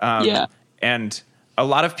 And a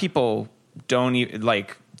lot of people don't even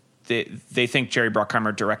like. They think Jerry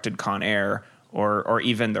Bruckheimer directed Con Air or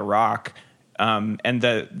even The Rock. And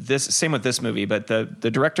this same with this movie, but the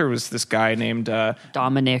director was this guy named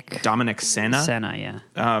Dominic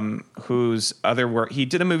Sena. Whose other work, he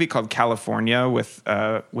did a movie called California with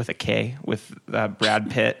a K with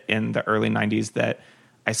Brad Pitt in the early 90s that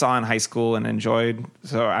I saw in high school and enjoyed.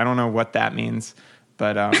 So I don't know what that means,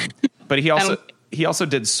 but he also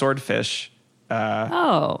did Swordfish.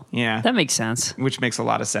 Yeah, that makes sense. Which makes a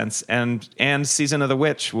lot of sense. And Season of the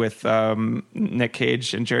Witch with Nick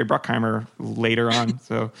Cage and Jerry Bruckheimer later on.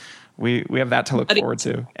 So we have that to look forward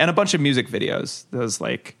to. And a bunch of music videos. Those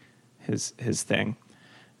like his thing.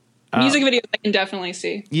 Music videos I can definitely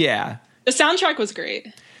see. Yeah. The soundtrack was great.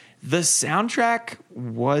 The soundtrack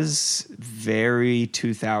was very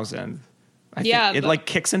 2000. I think it like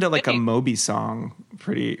kicks into like a Moby song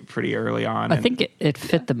pretty early on. I think it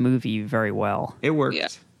fit the movie very well. It worked. Yeah.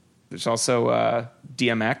 There's also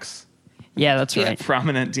DMX. Yeah, that's right.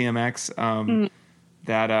 Prominent DMX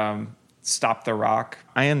that stopped The Rock.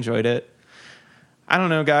 I enjoyed it. I don't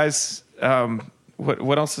know, guys.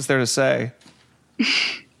 What else is there to say?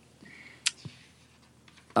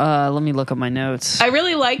 Let me look up my notes. I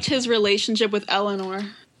really liked his relationship with Eleanor.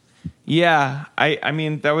 Yeah, I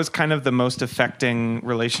mean, that was kind of the most affecting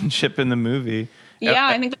relationship in the movie. Yeah,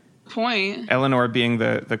 I think that's the point. Eleanor being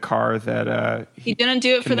the car that he didn't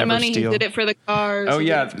do it for the money. Steal. He did it for the cars. Oh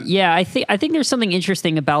yeah, yeah. I think there's something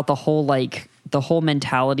interesting about the whole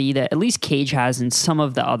mentality that at least Cage has in some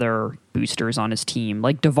of the other boosters on his team,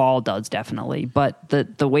 like Duvall does definitely. But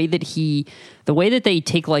the way that they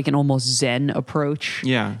take like an almost Zen approach.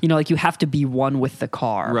 Yeah, like you have to be one with the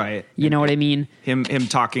car, right? You know what I mean? Him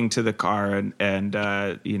talking to the car and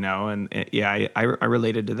I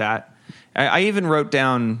related to that. I even wrote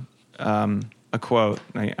down a quote.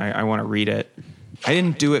 I want to read it. I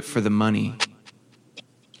didn't do it for the money.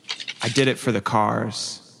 I did it for the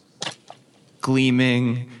cars.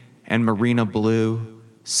 Gleaming and Marina blue,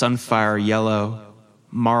 Sunfire yellow,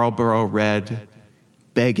 Marlboro red,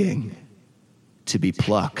 begging to be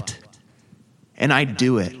plucked. And I'd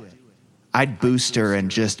do it. I'd booster and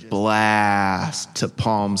just blast to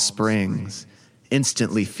Palm Springs,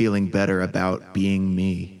 instantly feeling better about being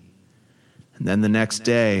me. And then the next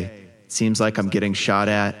day, it seems like I'm getting shot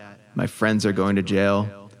at. My friends are going to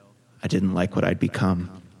jail. I didn't like what I'd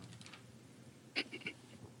become.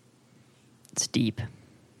 It's deep.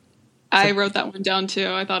 I wrote that one down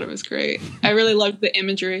too. I thought it was great. I really loved the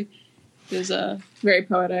imagery. It was very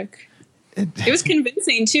poetic. It was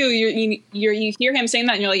convincing too. You hear him saying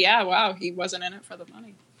that and you're like, yeah, wow, he wasn't in it for the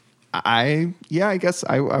money. I guess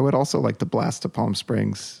I would also like to blast to Palm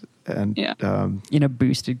Springs and in a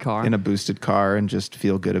boosted car and just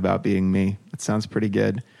feel good about being me. It sounds pretty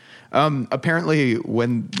good. Apparently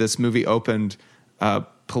when this movie opened,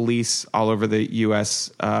 police all over the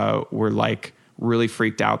US were like really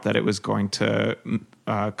freaked out that it was going to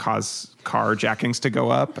cause carjackings to go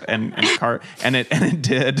up and it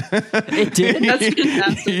did. It did. That's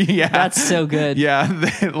fantastic. Yeah, that's so good.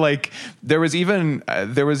 Yeah, like there was even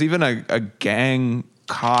a gang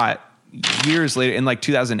caught years later in like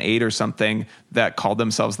 2008 or something that called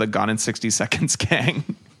themselves the Gone in 60 Seconds gang.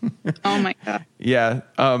 Oh my god. Yeah.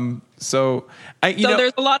 So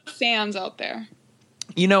there's a lot of fans out there.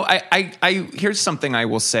 I here's something I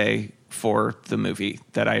will say for the movie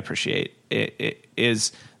that I appreciate. It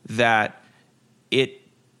is that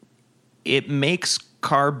it makes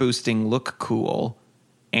car boosting look cool,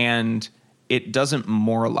 and it doesn't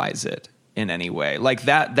moralize it in any way. Like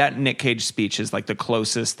that Nick Cage speech is like the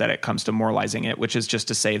closest that it comes to moralizing it, which is just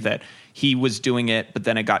to say that he was doing it, but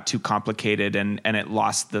then it got too complicated and it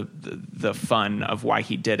lost the fun of why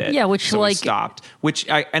he did it. Yeah, which so like he stopped. Which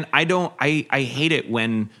I hate it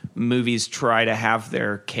when movies try to have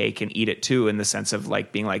their cake and eat it too, in the sense of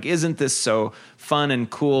like being like, isn't this so fun and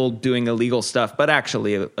cool doing illegal stuff? But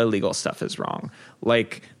actually, illegal stuff is wrong.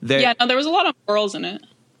 Like, no, there was a lot of morals in it.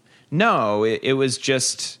 No, it was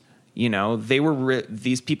just, you know,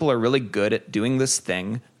 these people are really good at doing this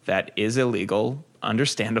thing that is illegal,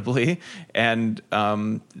 understandably, and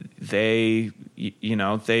they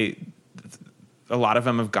a lot of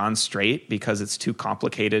them have gone straight because it's too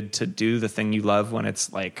complicated to do the thing you love when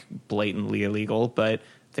it's like blatantly illegal, but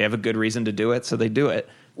they have a good reason to do it, so they do it.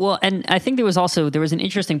 Well, and I think there was an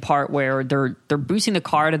interesting part where they're boosting the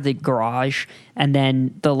car to the garage, and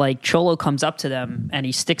then the like cholo comes up to them and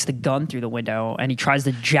he sticks the gun through the window and he tries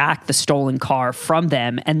to jack the stolen car from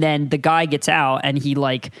them, and then the guy gets out and he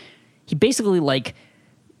basically like,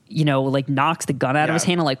 you know, like knocks the gun out of his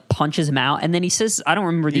hand and like punches him out, and then he says, I don't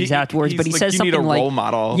remember the exact words, but he says something like, "You need a role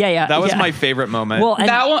model." Yeah, that was my favorite moment. Well, and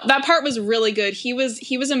that part was really good. He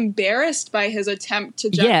was embarrassed by his attempt to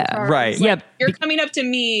jack the car. Right. Like, you're coming up to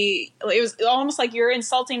me. It was almost like you're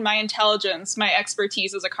insulting my intelligence, my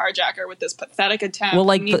expertise as a carjacker with this pathetic attempt. Well,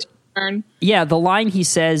 like the line he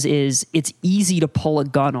says is, "It's easy to pull a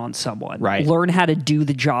gun on someone. Right. Learn how to do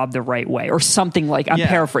the job the right way," or something like. I'm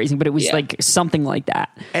paraphrasing, but it was like something like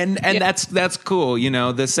that. And that's cool. You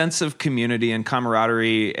know, the sense of community and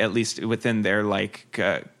camaraderie, at least within their like,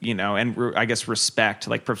 you know, and I guess respect,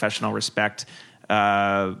 like professional respect,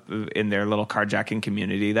 in their little carjacking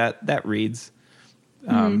community. That reads.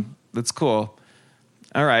 That's cool.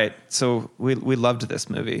 All right, so we loved this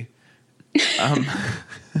movie.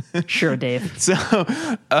 Sure, Dave. So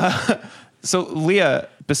Leah,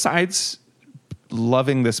 besides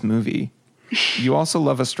loving this movie, you also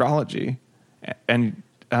love astrology, and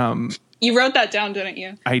you wrote that down, didn't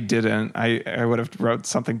you? I didn't. I would have wrote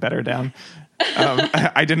something better down.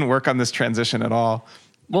 I didn't work on this transition at all.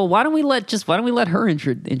 Well, why don't we let her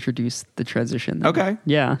introduce the transition then? Okay.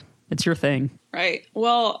 Yeah, it's your thing. Right.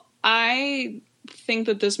 Well, I think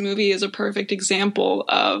that this movie is a perfect example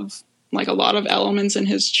of like a lot of elements in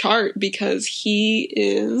his chart, because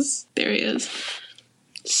there he is.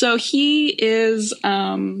 So he is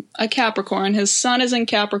a Capricorn. His sun is in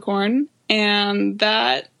Capricorn, and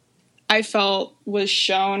that I felt was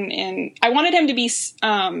shown in. I wanted him to be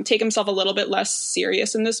take himself a little bit less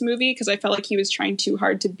serious in this movie, because I felt like he was trying too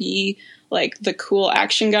hard to be like the cool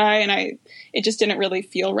action guy, and it just didn't really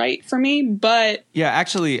feel right for me. But yeah,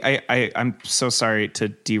 actually, I'm so sorry to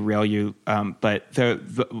derail you, but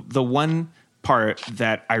the one part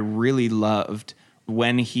that I really loved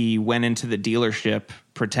when he went into the dealership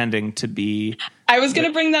pretending to be. I was going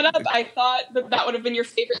to bring that up. I thought that would have been your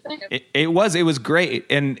favorite thing. It was great,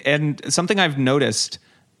 and something I've noticed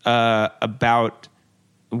about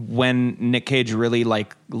when Nick Cage really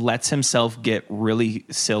like lets himself get really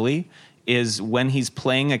silly is when he's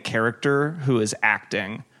playing a character who is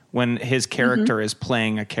acting. When his character is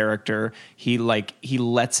playing a character, he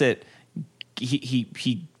lets it.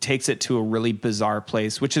 He takes it to a really bizarre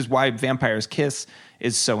place, which is why Vampire's Kiss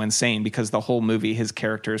is so insane, because the whole movie his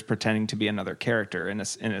character is pretending to be another character in a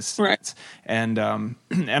sense. Right. And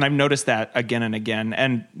I've noticed that again and again.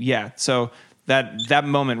 And yeah, so that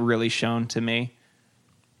moment really shone to me.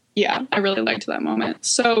 Yeah, I really liked that moment.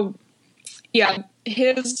 So yeah,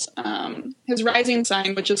 his rising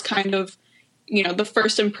sign, which is kind of, you know, the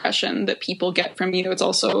first impression that people get from you. It's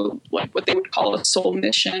also like what they would call a soul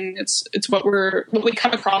mission. It's what we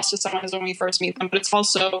come across to someone is when we first meet them, but it's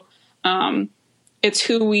also it's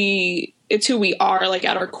who we are, like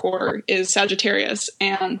at our core, is Sagittarius,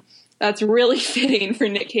 and that's really fitting for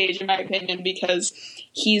Nick Cage, in my opinion, because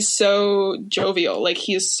he's so jovial. Like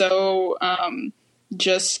he's so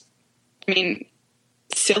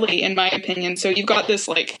silly, in my opinion. So you've got this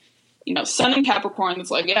like, you know, sun in Capricorn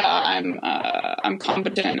that's like, yeah, I'm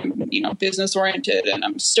competent, I'm, you know, business oriented, and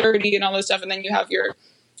I'm sturdy and all this stuff. And then you have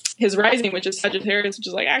his rising, which is Sagittarius, which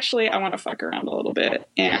is like, actually, I want to fuck around a little bit,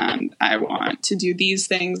 and I want to do these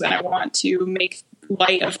things, and I want to make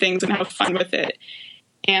light of things and have fun with it.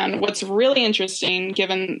 And what's really interesting,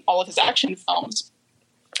 given all of his action films,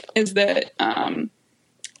 is that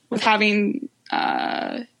with having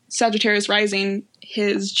Sagittarius rising,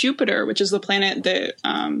 his Jupiter, which is the planet that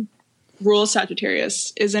rules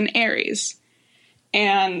Sagittarius, is in Aries.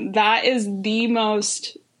 And that is the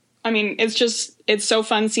most, it's so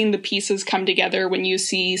fun seeing the pieces come together when you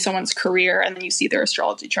see someone's career and then you see their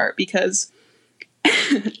astrology chart, because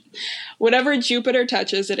whatever Jupiter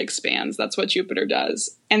touches, it expands. That's what Jupiter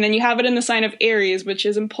does. And then you have it in the sign of Aries, which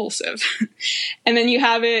is impulsive. And then you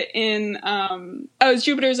have it in,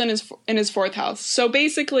 Jupiter's in his fourth house. So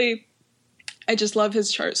basically, I just love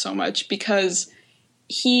his chart so much because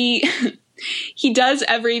he does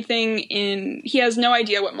everything he has no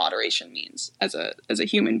idea what moderation means as a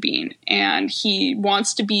human being. And he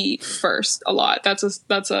wants to be first a lot. That's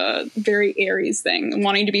a very Aries thing,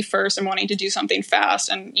 wanting to be first and wanting to do something fast.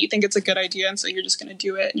 And you think it's a good idea. And so you're just going to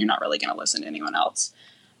do it and you're not really going to listen to anyone else.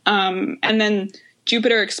 And then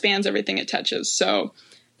Jupiter expands everything it touches. So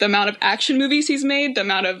the amount of action movies he's made, the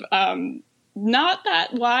amount of, not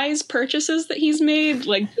that wise purchases that he's made,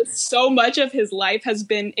 like just so much of his life has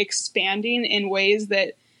been expanding in ways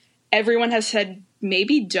that everyone has said,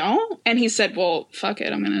 maybe don't. And he said, well, fuck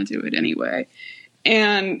it, I'm going to do it anyway.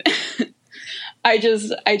 And I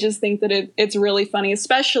just think that it's really funny,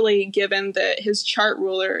 especially given that his chart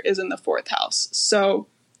ruler is in the fourth house. So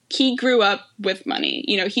he grew up with money.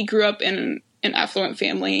 You know, he grew up in an affluent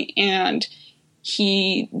family and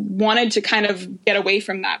he wanted to kind of get away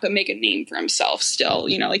from that, but make a name for himself still.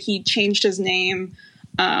 You know, like he changed his name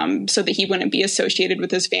so that he wouldn't be associated with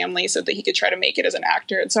his family, so that he could try to make it as an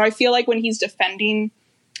actor. And so I feel like when he's defending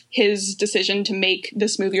his decision to make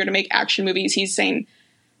this movie or to make action movies, he's saying,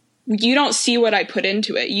 you don't see what I put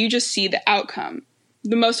into it. You just see the outcome.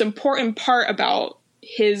 The most important part about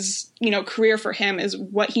his, career for him is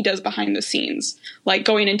what he does behind the scenes, like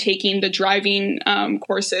going and taking the driving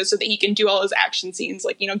courses so that he can do all his action scenes,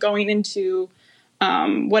 like, going into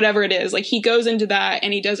whatever it is. Like he goes into that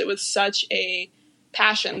and he does it with such a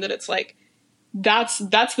passion that it's like, that's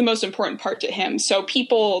the most important part to him. So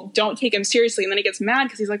people don't take him seriously. And then he gets mad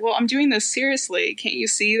because he's like, well, I'm doing this seriously. Can't you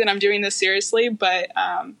see that I'm doing this seriously? But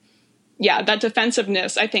that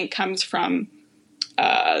defensiveness, I think, comes from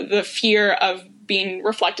the fear of being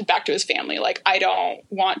reflected back to his family. Like, I don't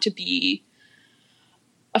want to be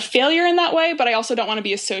a failure in that way, but I also don't want to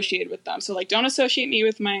be associated with them. So like, don't associate me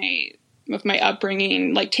with my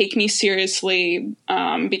upbringing, like take me seriously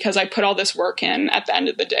because I put all this work in at the end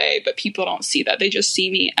of the day, but people don't see that. They just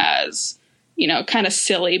see me as, kind of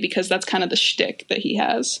silly because that's kind of the shtick that he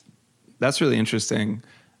has. That's really interesting.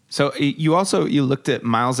 So you looked at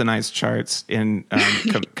Miles and I's charts in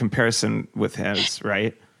comparison with his,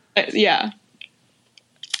 right? Yeah,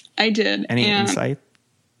 I did. Any insight?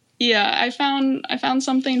 Yeah, I found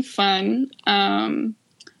something fun.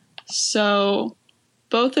 So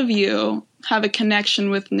both of you have a connection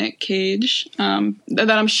with Nick Cage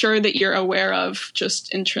that I'm sure that you're aware of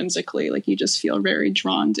just intrinsically, like you just feel very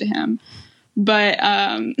drawn to him. But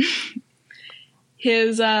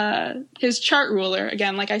his chart ruler,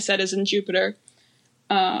 again, like I said, is in Jupiter,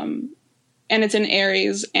 and it's in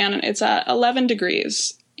Aries, and it's at 11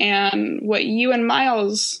 degrees. And what you and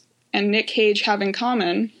Miles and Nick Cage have in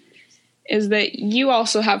common is that you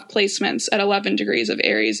also have placements at 11 degrees of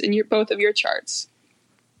Aries in both of your charts.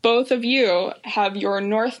 Both of you have your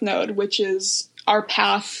North Node, which is our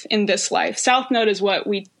path in this life. South Node is what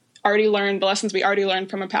we already learned, the lessons we already learned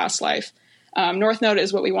from a past life. North Node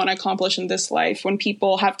is what we want to accomplish in this life. When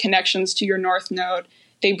people have connections to your North Node,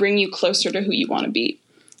 they bring you closer to who you want to be.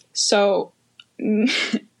 So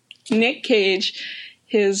Nick Cage,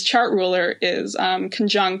 his chart ruler is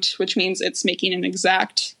conjunct, which means it's making an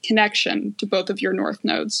exact connection to both of your North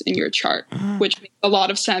Nodes in your chart, which makes a lot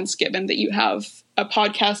of sense given that you have a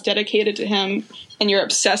podcast dedicated to him and you're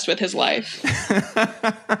obsessed with his life.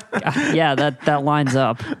 Yeah, that lines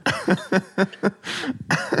up.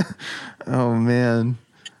 Oh, man.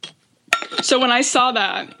 So when I saw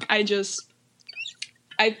that,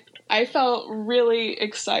 I felt really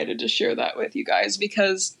excited to share that with you guys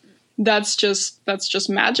because that's just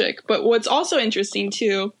magic. But what's also interesting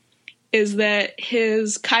too is that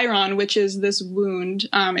his Chiron, which is this wound,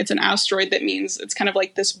 it's an asteroid that means it's kind of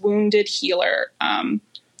like this wounded healer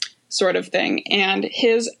sort of thing. And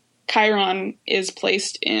his Chiron is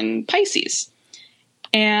placed in Pisces.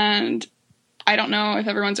 And I don't know if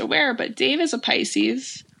everyone's aware, but Dave is a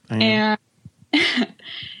Pisces. And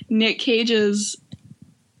Nick Cage's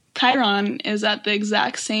Chiron is at the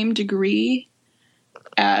exact same degree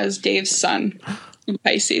as Dave's sun in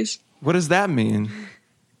Pisces. What does that mean?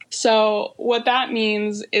 So what that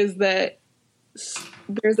means is that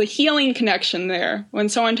there's a healing connection there. When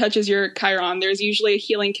someone touches your Chiron, there's usually a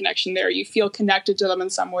healing connection there. You feel connected to them in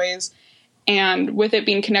some ways. And with it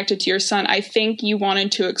being connected to your sun, I think you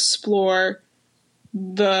wanted to explore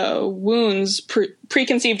the wounds,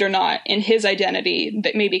 preconceived or not, in his identity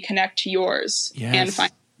that maybe connect to yours. Yes. And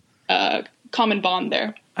find a common bond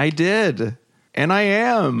there. I did. And I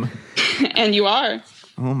am. And you are.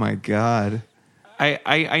 Oh, my God.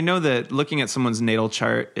 I know that looking at someone's natal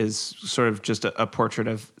chart is sort of just a portrait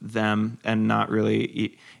of them, and not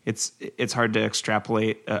really. It's hard to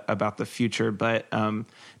extrapolate about the future. But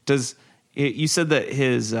you said that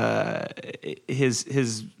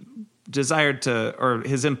his desire to, or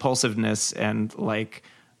his impulsiveness and like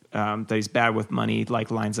that he's bad with money,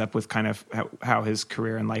 like lines up with kind of how his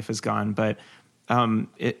career and life has gone. But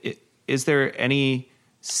is there any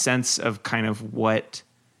sense of kind of what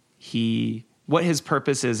his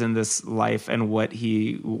purpose is in this life and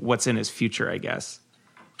what's in his future, I guess?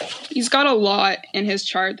 He's got a lot in his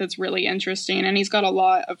chart that's really interesting, and he's got a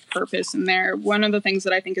lot of purpose in there. One of the things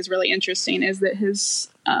that I think is really interesting is that his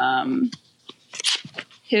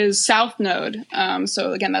south node,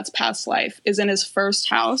 so again, that's past life, is in his first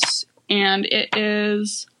house, and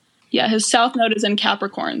his south node is in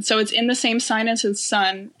Capricorn. So it's in the same sign as his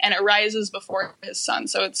sun, and it rises before his sun.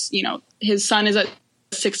 So it's, his sun is at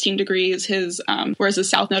 16 degrees, whereas his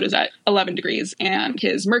south node is at 11 degrees, and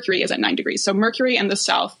his Mercury is at 9 degrees. So Mercury and the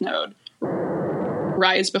south node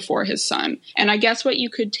rise before his sun. And I guess what you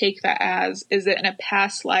could take that as is that in a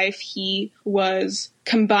past life, he was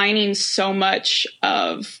combining so much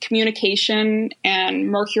of communication and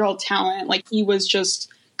mercurial talent. Like he was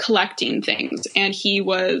just collecting things, and he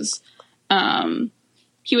was a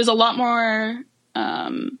lot more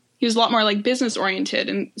like business oriented.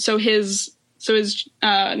 And so his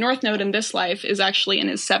north node in this life is actually in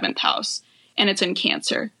his 7th house, and it's in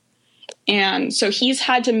Cancer. And so he's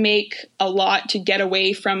had to make a lot to get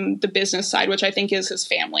away from the business side, which I think is his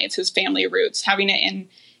family. It's his family roots. Having it in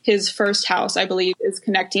his first house, I believe, is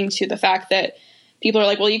connecting to the fact that people are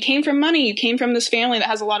like, well, you came from money. You came from this family that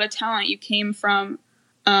has a lot of talent. You came from,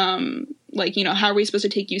 how are we supposed to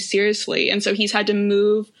take you seriously? And so he's had to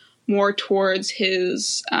move more towards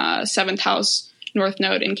his 7th house north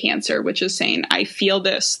node in Cancer, which is saying, I feel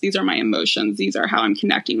this. These are my emotions. These are how I'm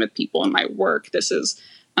connecting with people in my work. This is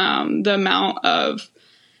the amount of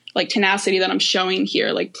like tenacity that I'm showing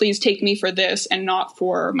here. Like, please take me for this and not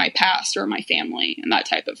for my past or my family and that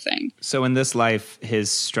type of thing. So in this life,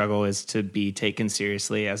 his struggle is to be taken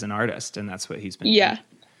seriously as an artist, and that's what he's been doing. doing.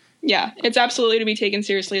 Yeah, it's absolutely to be taken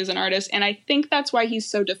seriously as an artist. And I think that's why he's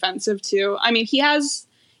so defensive too. I mean, he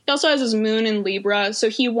also has his moon in Libra, so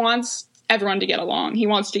he wants everyone to get along. He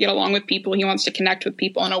wants to get along with people. He wants to connect with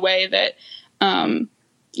people in a way that,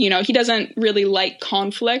 he doesn't really like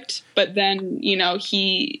conflict, but then,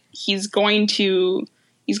 he's going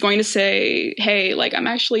to say, hey, like, I'm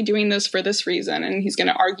actually doing this for this reason. And he's going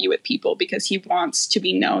to argue with people because he wants to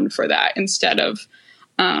be known for that instead of,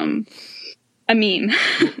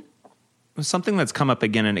 Something that's come up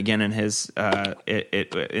again and again in his,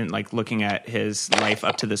 in like looking at his life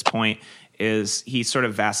up to this point, is he sort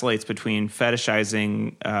of vacillates between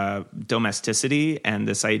fetishizing domesticity and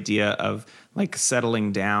this idea of like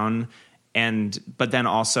settling down, but then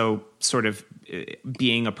also sort of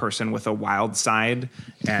being a person with a wild side,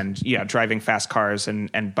 and driving fast cars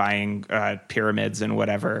and buying pyramids and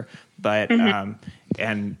whatever. But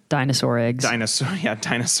and dinosaur eggs,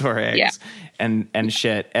 and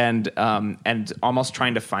shit, and almost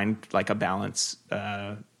trying to find like a balance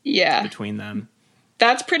between them.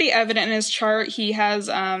 That's pretty evident in his chart. He has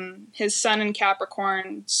his sun in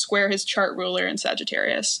Capricorn square his chart ruler in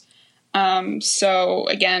Sagittarius. So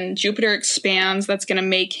again, Jupiter expands. That's going to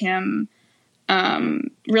make him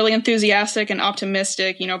really enthusiastic and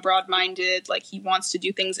optimistic, broad-minded. Like, he wants to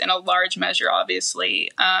do things in a large measure, obviously.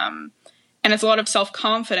 And it's a lot of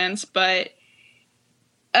self-confidence, but,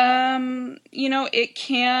 it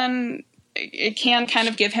can kind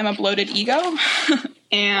of give him a bloated ego.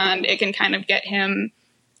 And it can kind of get him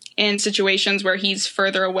in situations where he's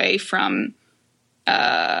further away from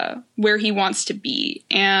where he wants to be.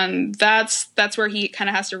 And that's where he kind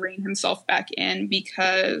of has to rein himself back in,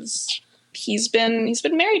 because he's been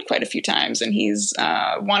married quite a few times, and he's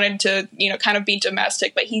wanted to, kind of be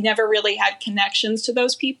domestic, but he never really had connections to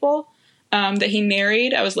those people that he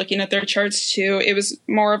married. I was looking at their charts too. It was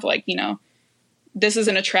more of like, this is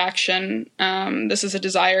an attraction. This is a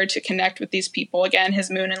desire to connect with these people. Again, his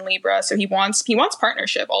moon in Libra. So he wants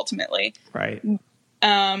partnership ultimately. Right.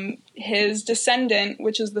 His descendant,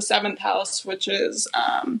 which is the 7th house, which is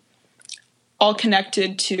all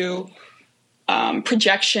connected to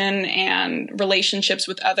projection and relationships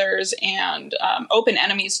with others and open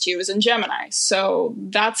enemies too, is in Gemini. So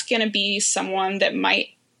that's going to be someone that might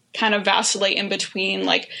kind of vacillate in between,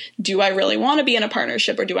 like, do I really want to be in a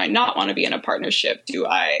partnership or do I not want to be in a partnership? Do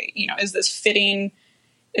I, is this fitting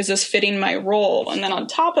my role? And then on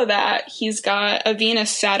top of that, he's got a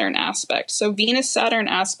Venus-Saturn aspect. So Venus-Saturn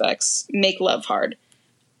aspects make love hard.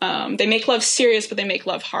 They make love serious, but they make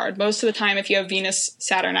love hard. Most of the time, if you have Venus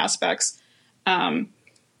Saturn aspects,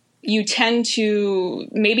 you tend to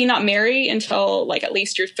maybe not marry until like at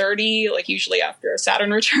least you're 30, like usually after a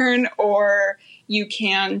Saturn return, or you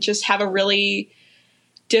can just have a really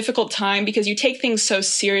difficult time because you take things so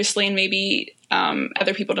seriously, and maybe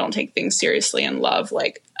other people don't take things seriously in love.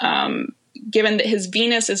 Like, given that his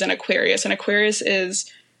Venus is in Aquarius, and Aquarius is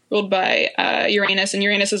ruled by Uranus, and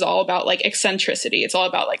Uranus is all about like eccentricity. It's all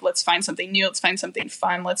about like, let's find something new, let's find something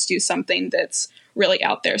fun, let's do something that's really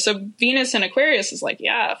out there. So Venus in Aquarius is like,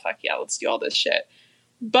 yeah, fuck yeah, let's do all this shit.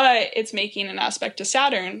 But it's making an aspect to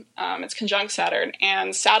Saturn. It's conjunct Saturn,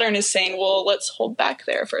 and Saturn is saying, well, let's hold back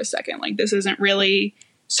there for a second. Like, this isn't really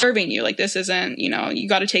serving you. Like, this isn't, you know, you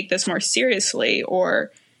got to take this more seriously,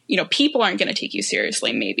 or, you know, people aren't going to take you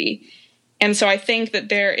seriously maybe. And so I think that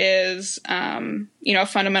there is, you know, a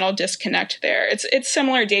fundamental disconnect there. It's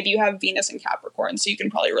similar, Dave. You have Venus in Capricorn, so you can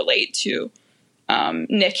probably relate to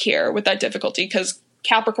Nick here with that difficulty, because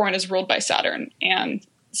Capricorn is ruled by Saturn. And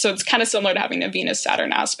so it's kind of similar to having a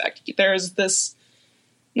Venus-Saturn aspect. There's this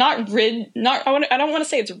I don't want to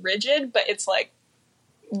say it's rigid, but it's like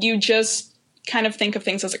you just kind of think of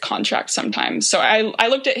things as a contract sometimes. So I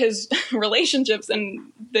looked at his relationships,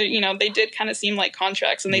 and they did kind of seem like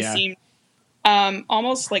contracts, and they seemed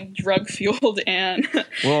almost like drug fueled. And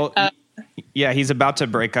well, yeah, he's about to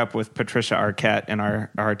break up with Patricia Arquette in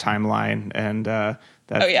our timeline, and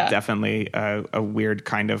that's definitely a weird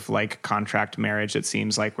kind of like contract marriage. It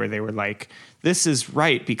seems like, where they were like, this is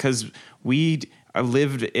right because we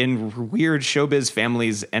lived in weird showbiz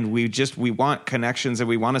families, and we want connections, and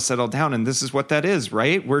we want to settle down, and this is what that is,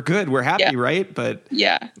 right? We're good, we're happy, right? But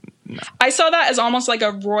yeah. No. I saw that as almost like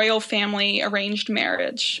a royal family arranged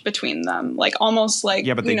marriage between them, like almost like,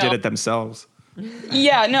 yeah, but they did it themselves.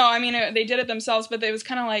 Yeah, no, I mean, they did it themselves, but it was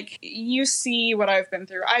kind of like, you see what I've been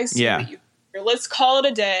through. I see what you've been through. Let's call it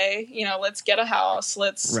a day. You know, let's get a house.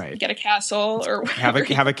 Let's get a castle, or have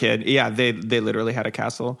a kid. Yeah, they literally had a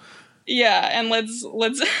castle. Yeah, and let's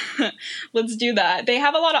let's do that. They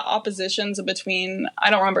have a lot of oppositions between, I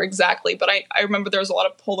don't remember exactly, but I remember there was a lot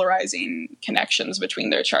of polarizing connections between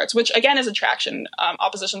their charts, which again is attraction.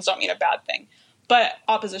 Oppositions don't mean a bad thing, but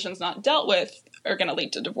oppositions not dealt with are going to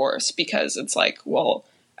lead to divorce, because it's like, well,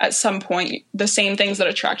 at some point, the same things that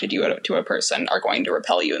attracted you to a person are going to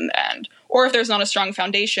repel you in the end. Or if there's not a strong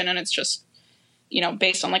foundation, and it's just, you know,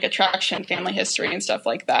 based on like attraction, family history and stuff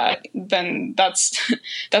like that, then that's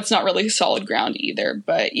not really solid ground either.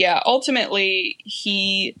 But yeah, ultimately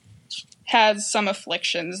he has some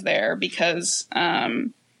afflictions there, because I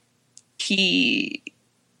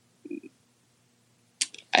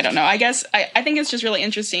don't know. I guess I think it's just really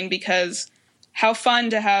interesting, because how fun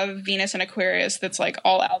to have Venus in Aquarius that's like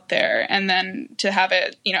all out there, and then to have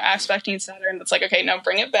it, you know, aspecting Saturn that's like, okay, no,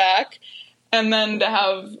 bring it back. And then to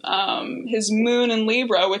have his moon in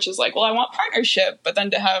Libra, which is like, well, I want partnership. But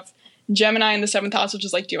then to have Gemini in the 7th house, which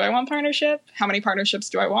is like, do I want partnership? How many partnerships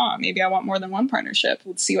do I want? Maybe I want more than one partnership.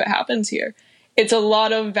 Let's see what happens here. It's a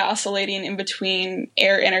lot of vacillating in between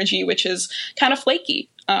air energy, which is kind of flaky.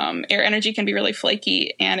 Air energy can be really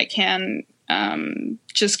flaky, and it can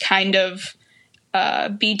just kind of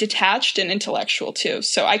be detached and intellectual too.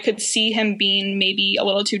 So I could see him being maybe a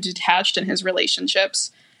little too detached in his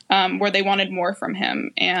relationships, where they wanted more from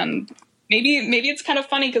him. And maybe it's kind of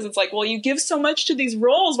funny, because it's like, well, you give so much to these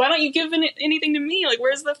roles, why don't you give anything to me? Like,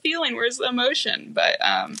 where's the feeling? Where's the emotion? But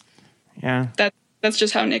that's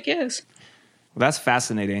just how Nick is. Well, that's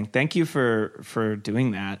fascinating. Thank you for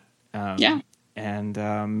doing that.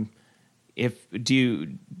 And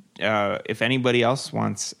if anybody else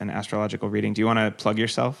wants an astrological reading, do you want to plug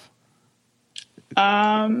yourself?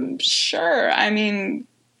 Sure. I mean,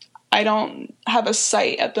 I don't have a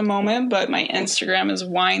site at the moment, but my Instagram is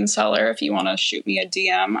Wine Cellar. If you want to shoot me a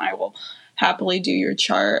DM, I will happily do your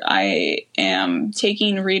chart. I am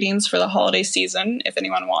taking readings for the holiday season. If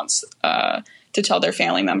anyone wants to tell their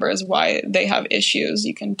family members why they have issues,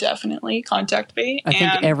 you can definitely contact me. I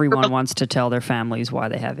think everyone wants to tell their families why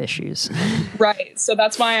they have issues. Right. So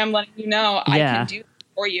that's why I'm letting you know I can do that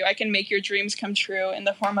for you. I can make your dreams come true in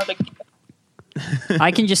the form of a gift.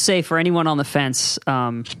 I can just say, for anyone on the fence,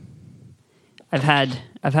 I've had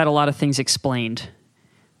a lot of things explained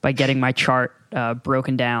by getting my chart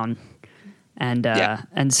broken down,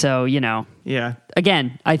 and so, you know,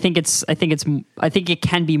 again, I think it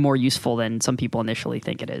can be more useful than some people initially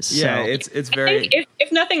think it is. Yeah, so, it's very.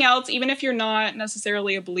 If nothing else, even if you're not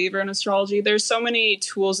necessarily a believer in astrology, there's so many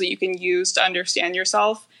tools that you can use to understand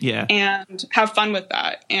yourself. Yeah. And have fun with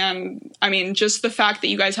that. And I mean, just the fact that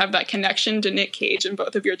you guys have that connection to Nick Cage in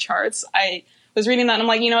both of your charts, I was reading that and I'm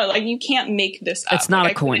like, like you can't make this up. It's not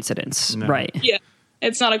Like, a coincidence, No. right? Yeah.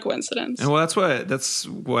 It's not a coincidence. And well, that's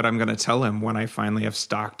what I'm going to tell him when I finally have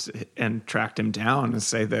stalked and tracked him down, and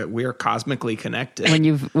say that we are cosmically connected.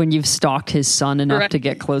 When you've stalked his son enough Correct. to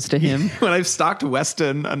get close to him. When I've stalked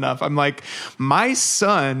Weston enough, I'm like, my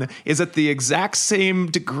son is at the exact same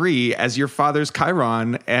degree as your father's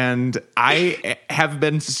Chiron, and I have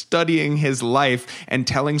been studying his life and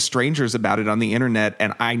telling strangers about it on the internet,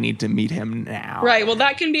 and I need to meet him now. Right. Well,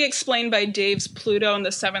 that can be explained by Dave's Pluto in the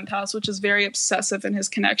 7th house, which is very obsessive in his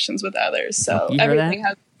connections with others. So You heard everything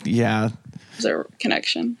that? Yeah. has a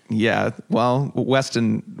connection. Yeah. Well,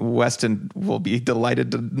 Weston will be delighted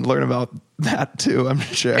to learn about that too, I'm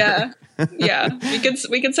sure. Yeah. Yeah.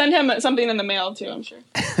 We could send him something in the mail too, I'm sure.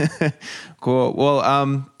 Cool.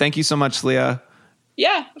 Well, thank you so much, Leah.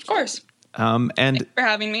 Yeah, of course. And For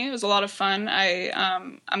having me. It was a lot of fun.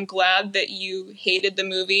 I'm glad that you hated the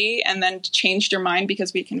movie and then changed your mind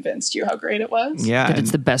because we convinced you how great it was. yeah, That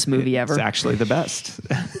it's the best movie ever. It's actually the best.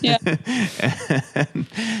 Yeah.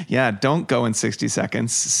 Yeah, don't go in 60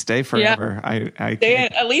 seconds. Stay forever. I Stay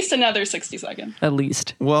can't. at least another 60 seconds. At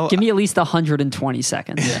least. Well, give me at least 120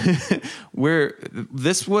 seconds.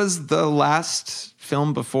 This was the last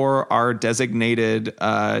film before our designated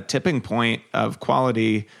tipping point of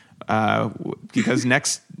quality, because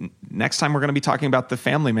next time we're going to be talking about The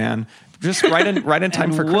Family Man, just right in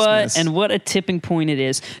time for Christmas. And what a tipping point it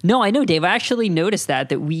is. No, I know, Dave. I actually noticed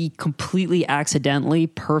that we completely accidentally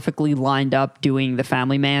perfectly lined up doing The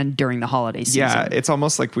Family Man during the holiday season. Yeah, it's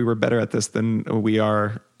almost like we were better at this than we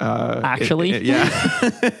are. Actually? Yeah.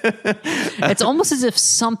 It's almost as if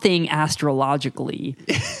something astrologically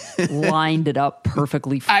lined it up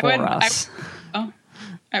perfectly for us.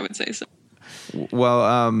 I would say so.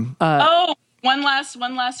 Well, One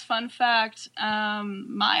last fun fact.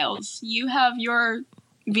 Miles, you have your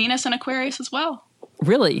Venus in Aquarius as well.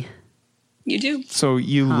 Really? You do. so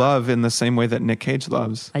you love in the same way that Nick Cage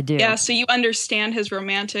loves. I do. Yeah, so you understand his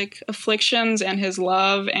romantic afflictions and his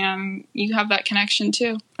love, and you have that connection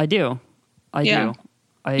too. I do. I Yeah. do.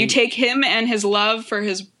 You take him and his love for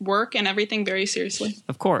his work and everything very seriously.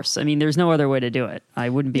 Of course. I mean, there's no other way to do it. I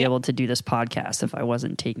wouldn't be able to do this podcast if I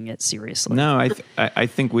wasn't taking it seriously. No, I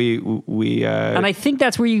think we And I think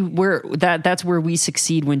that's that's where we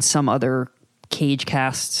succeed when some other Cage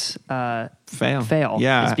casts fail.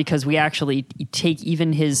 Yeah. Is because we actually take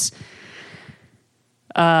even his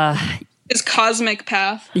His cosmic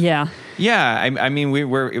path. yeah. I mean, we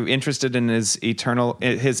were interested in his internal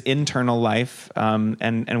life,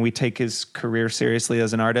 and we take his career seriously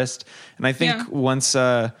as an artist. And I think once,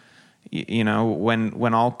 when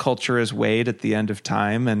all culture is weighed at the end of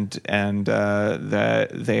time, and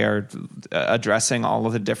they are addressing all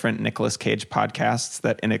of the different Nicolas Cage podcasts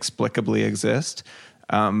that inexplicably exist,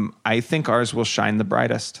 I think ours will shine the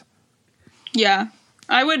brightest. Yeah.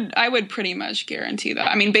 I would pretty much guarantee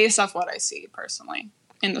that. I mean, based off what I see personally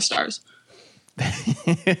in the stars.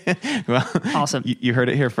 Well, Awesome. You heard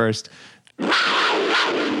it here first.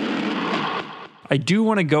 I do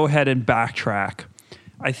want to go ahead and backtrack.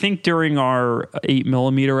 I think during our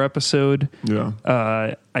 8mm episode,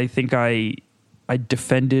 I think I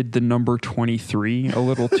defended the number 23 a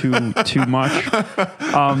little too much.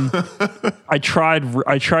 I tried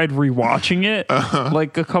rewatching it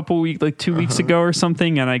like a couple weeks, like 2 weeks ago or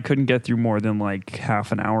something, and I couldn't get through more than like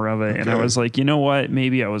half an hour of it. And I was like, you know what?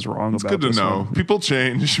 Maybe I was wrong about Good to this know. one. People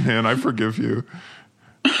change, man. I forgive you.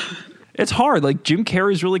 It's hard. Like Jim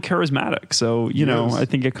Carrey's really charismatic, so you know, Yes. I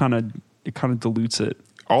think it kind of dilutes it.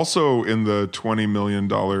 Also in the $20 million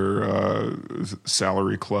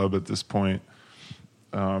salary club at this point.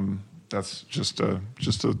 That's just a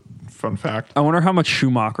fun fact. I wonder how much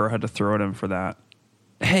Schumacher had to throw at him for that.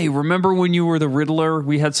 Hey, remember when you were the Riddler?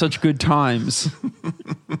 We had such good times.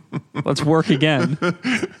 Let's work again.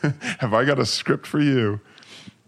 Have I got a script for you?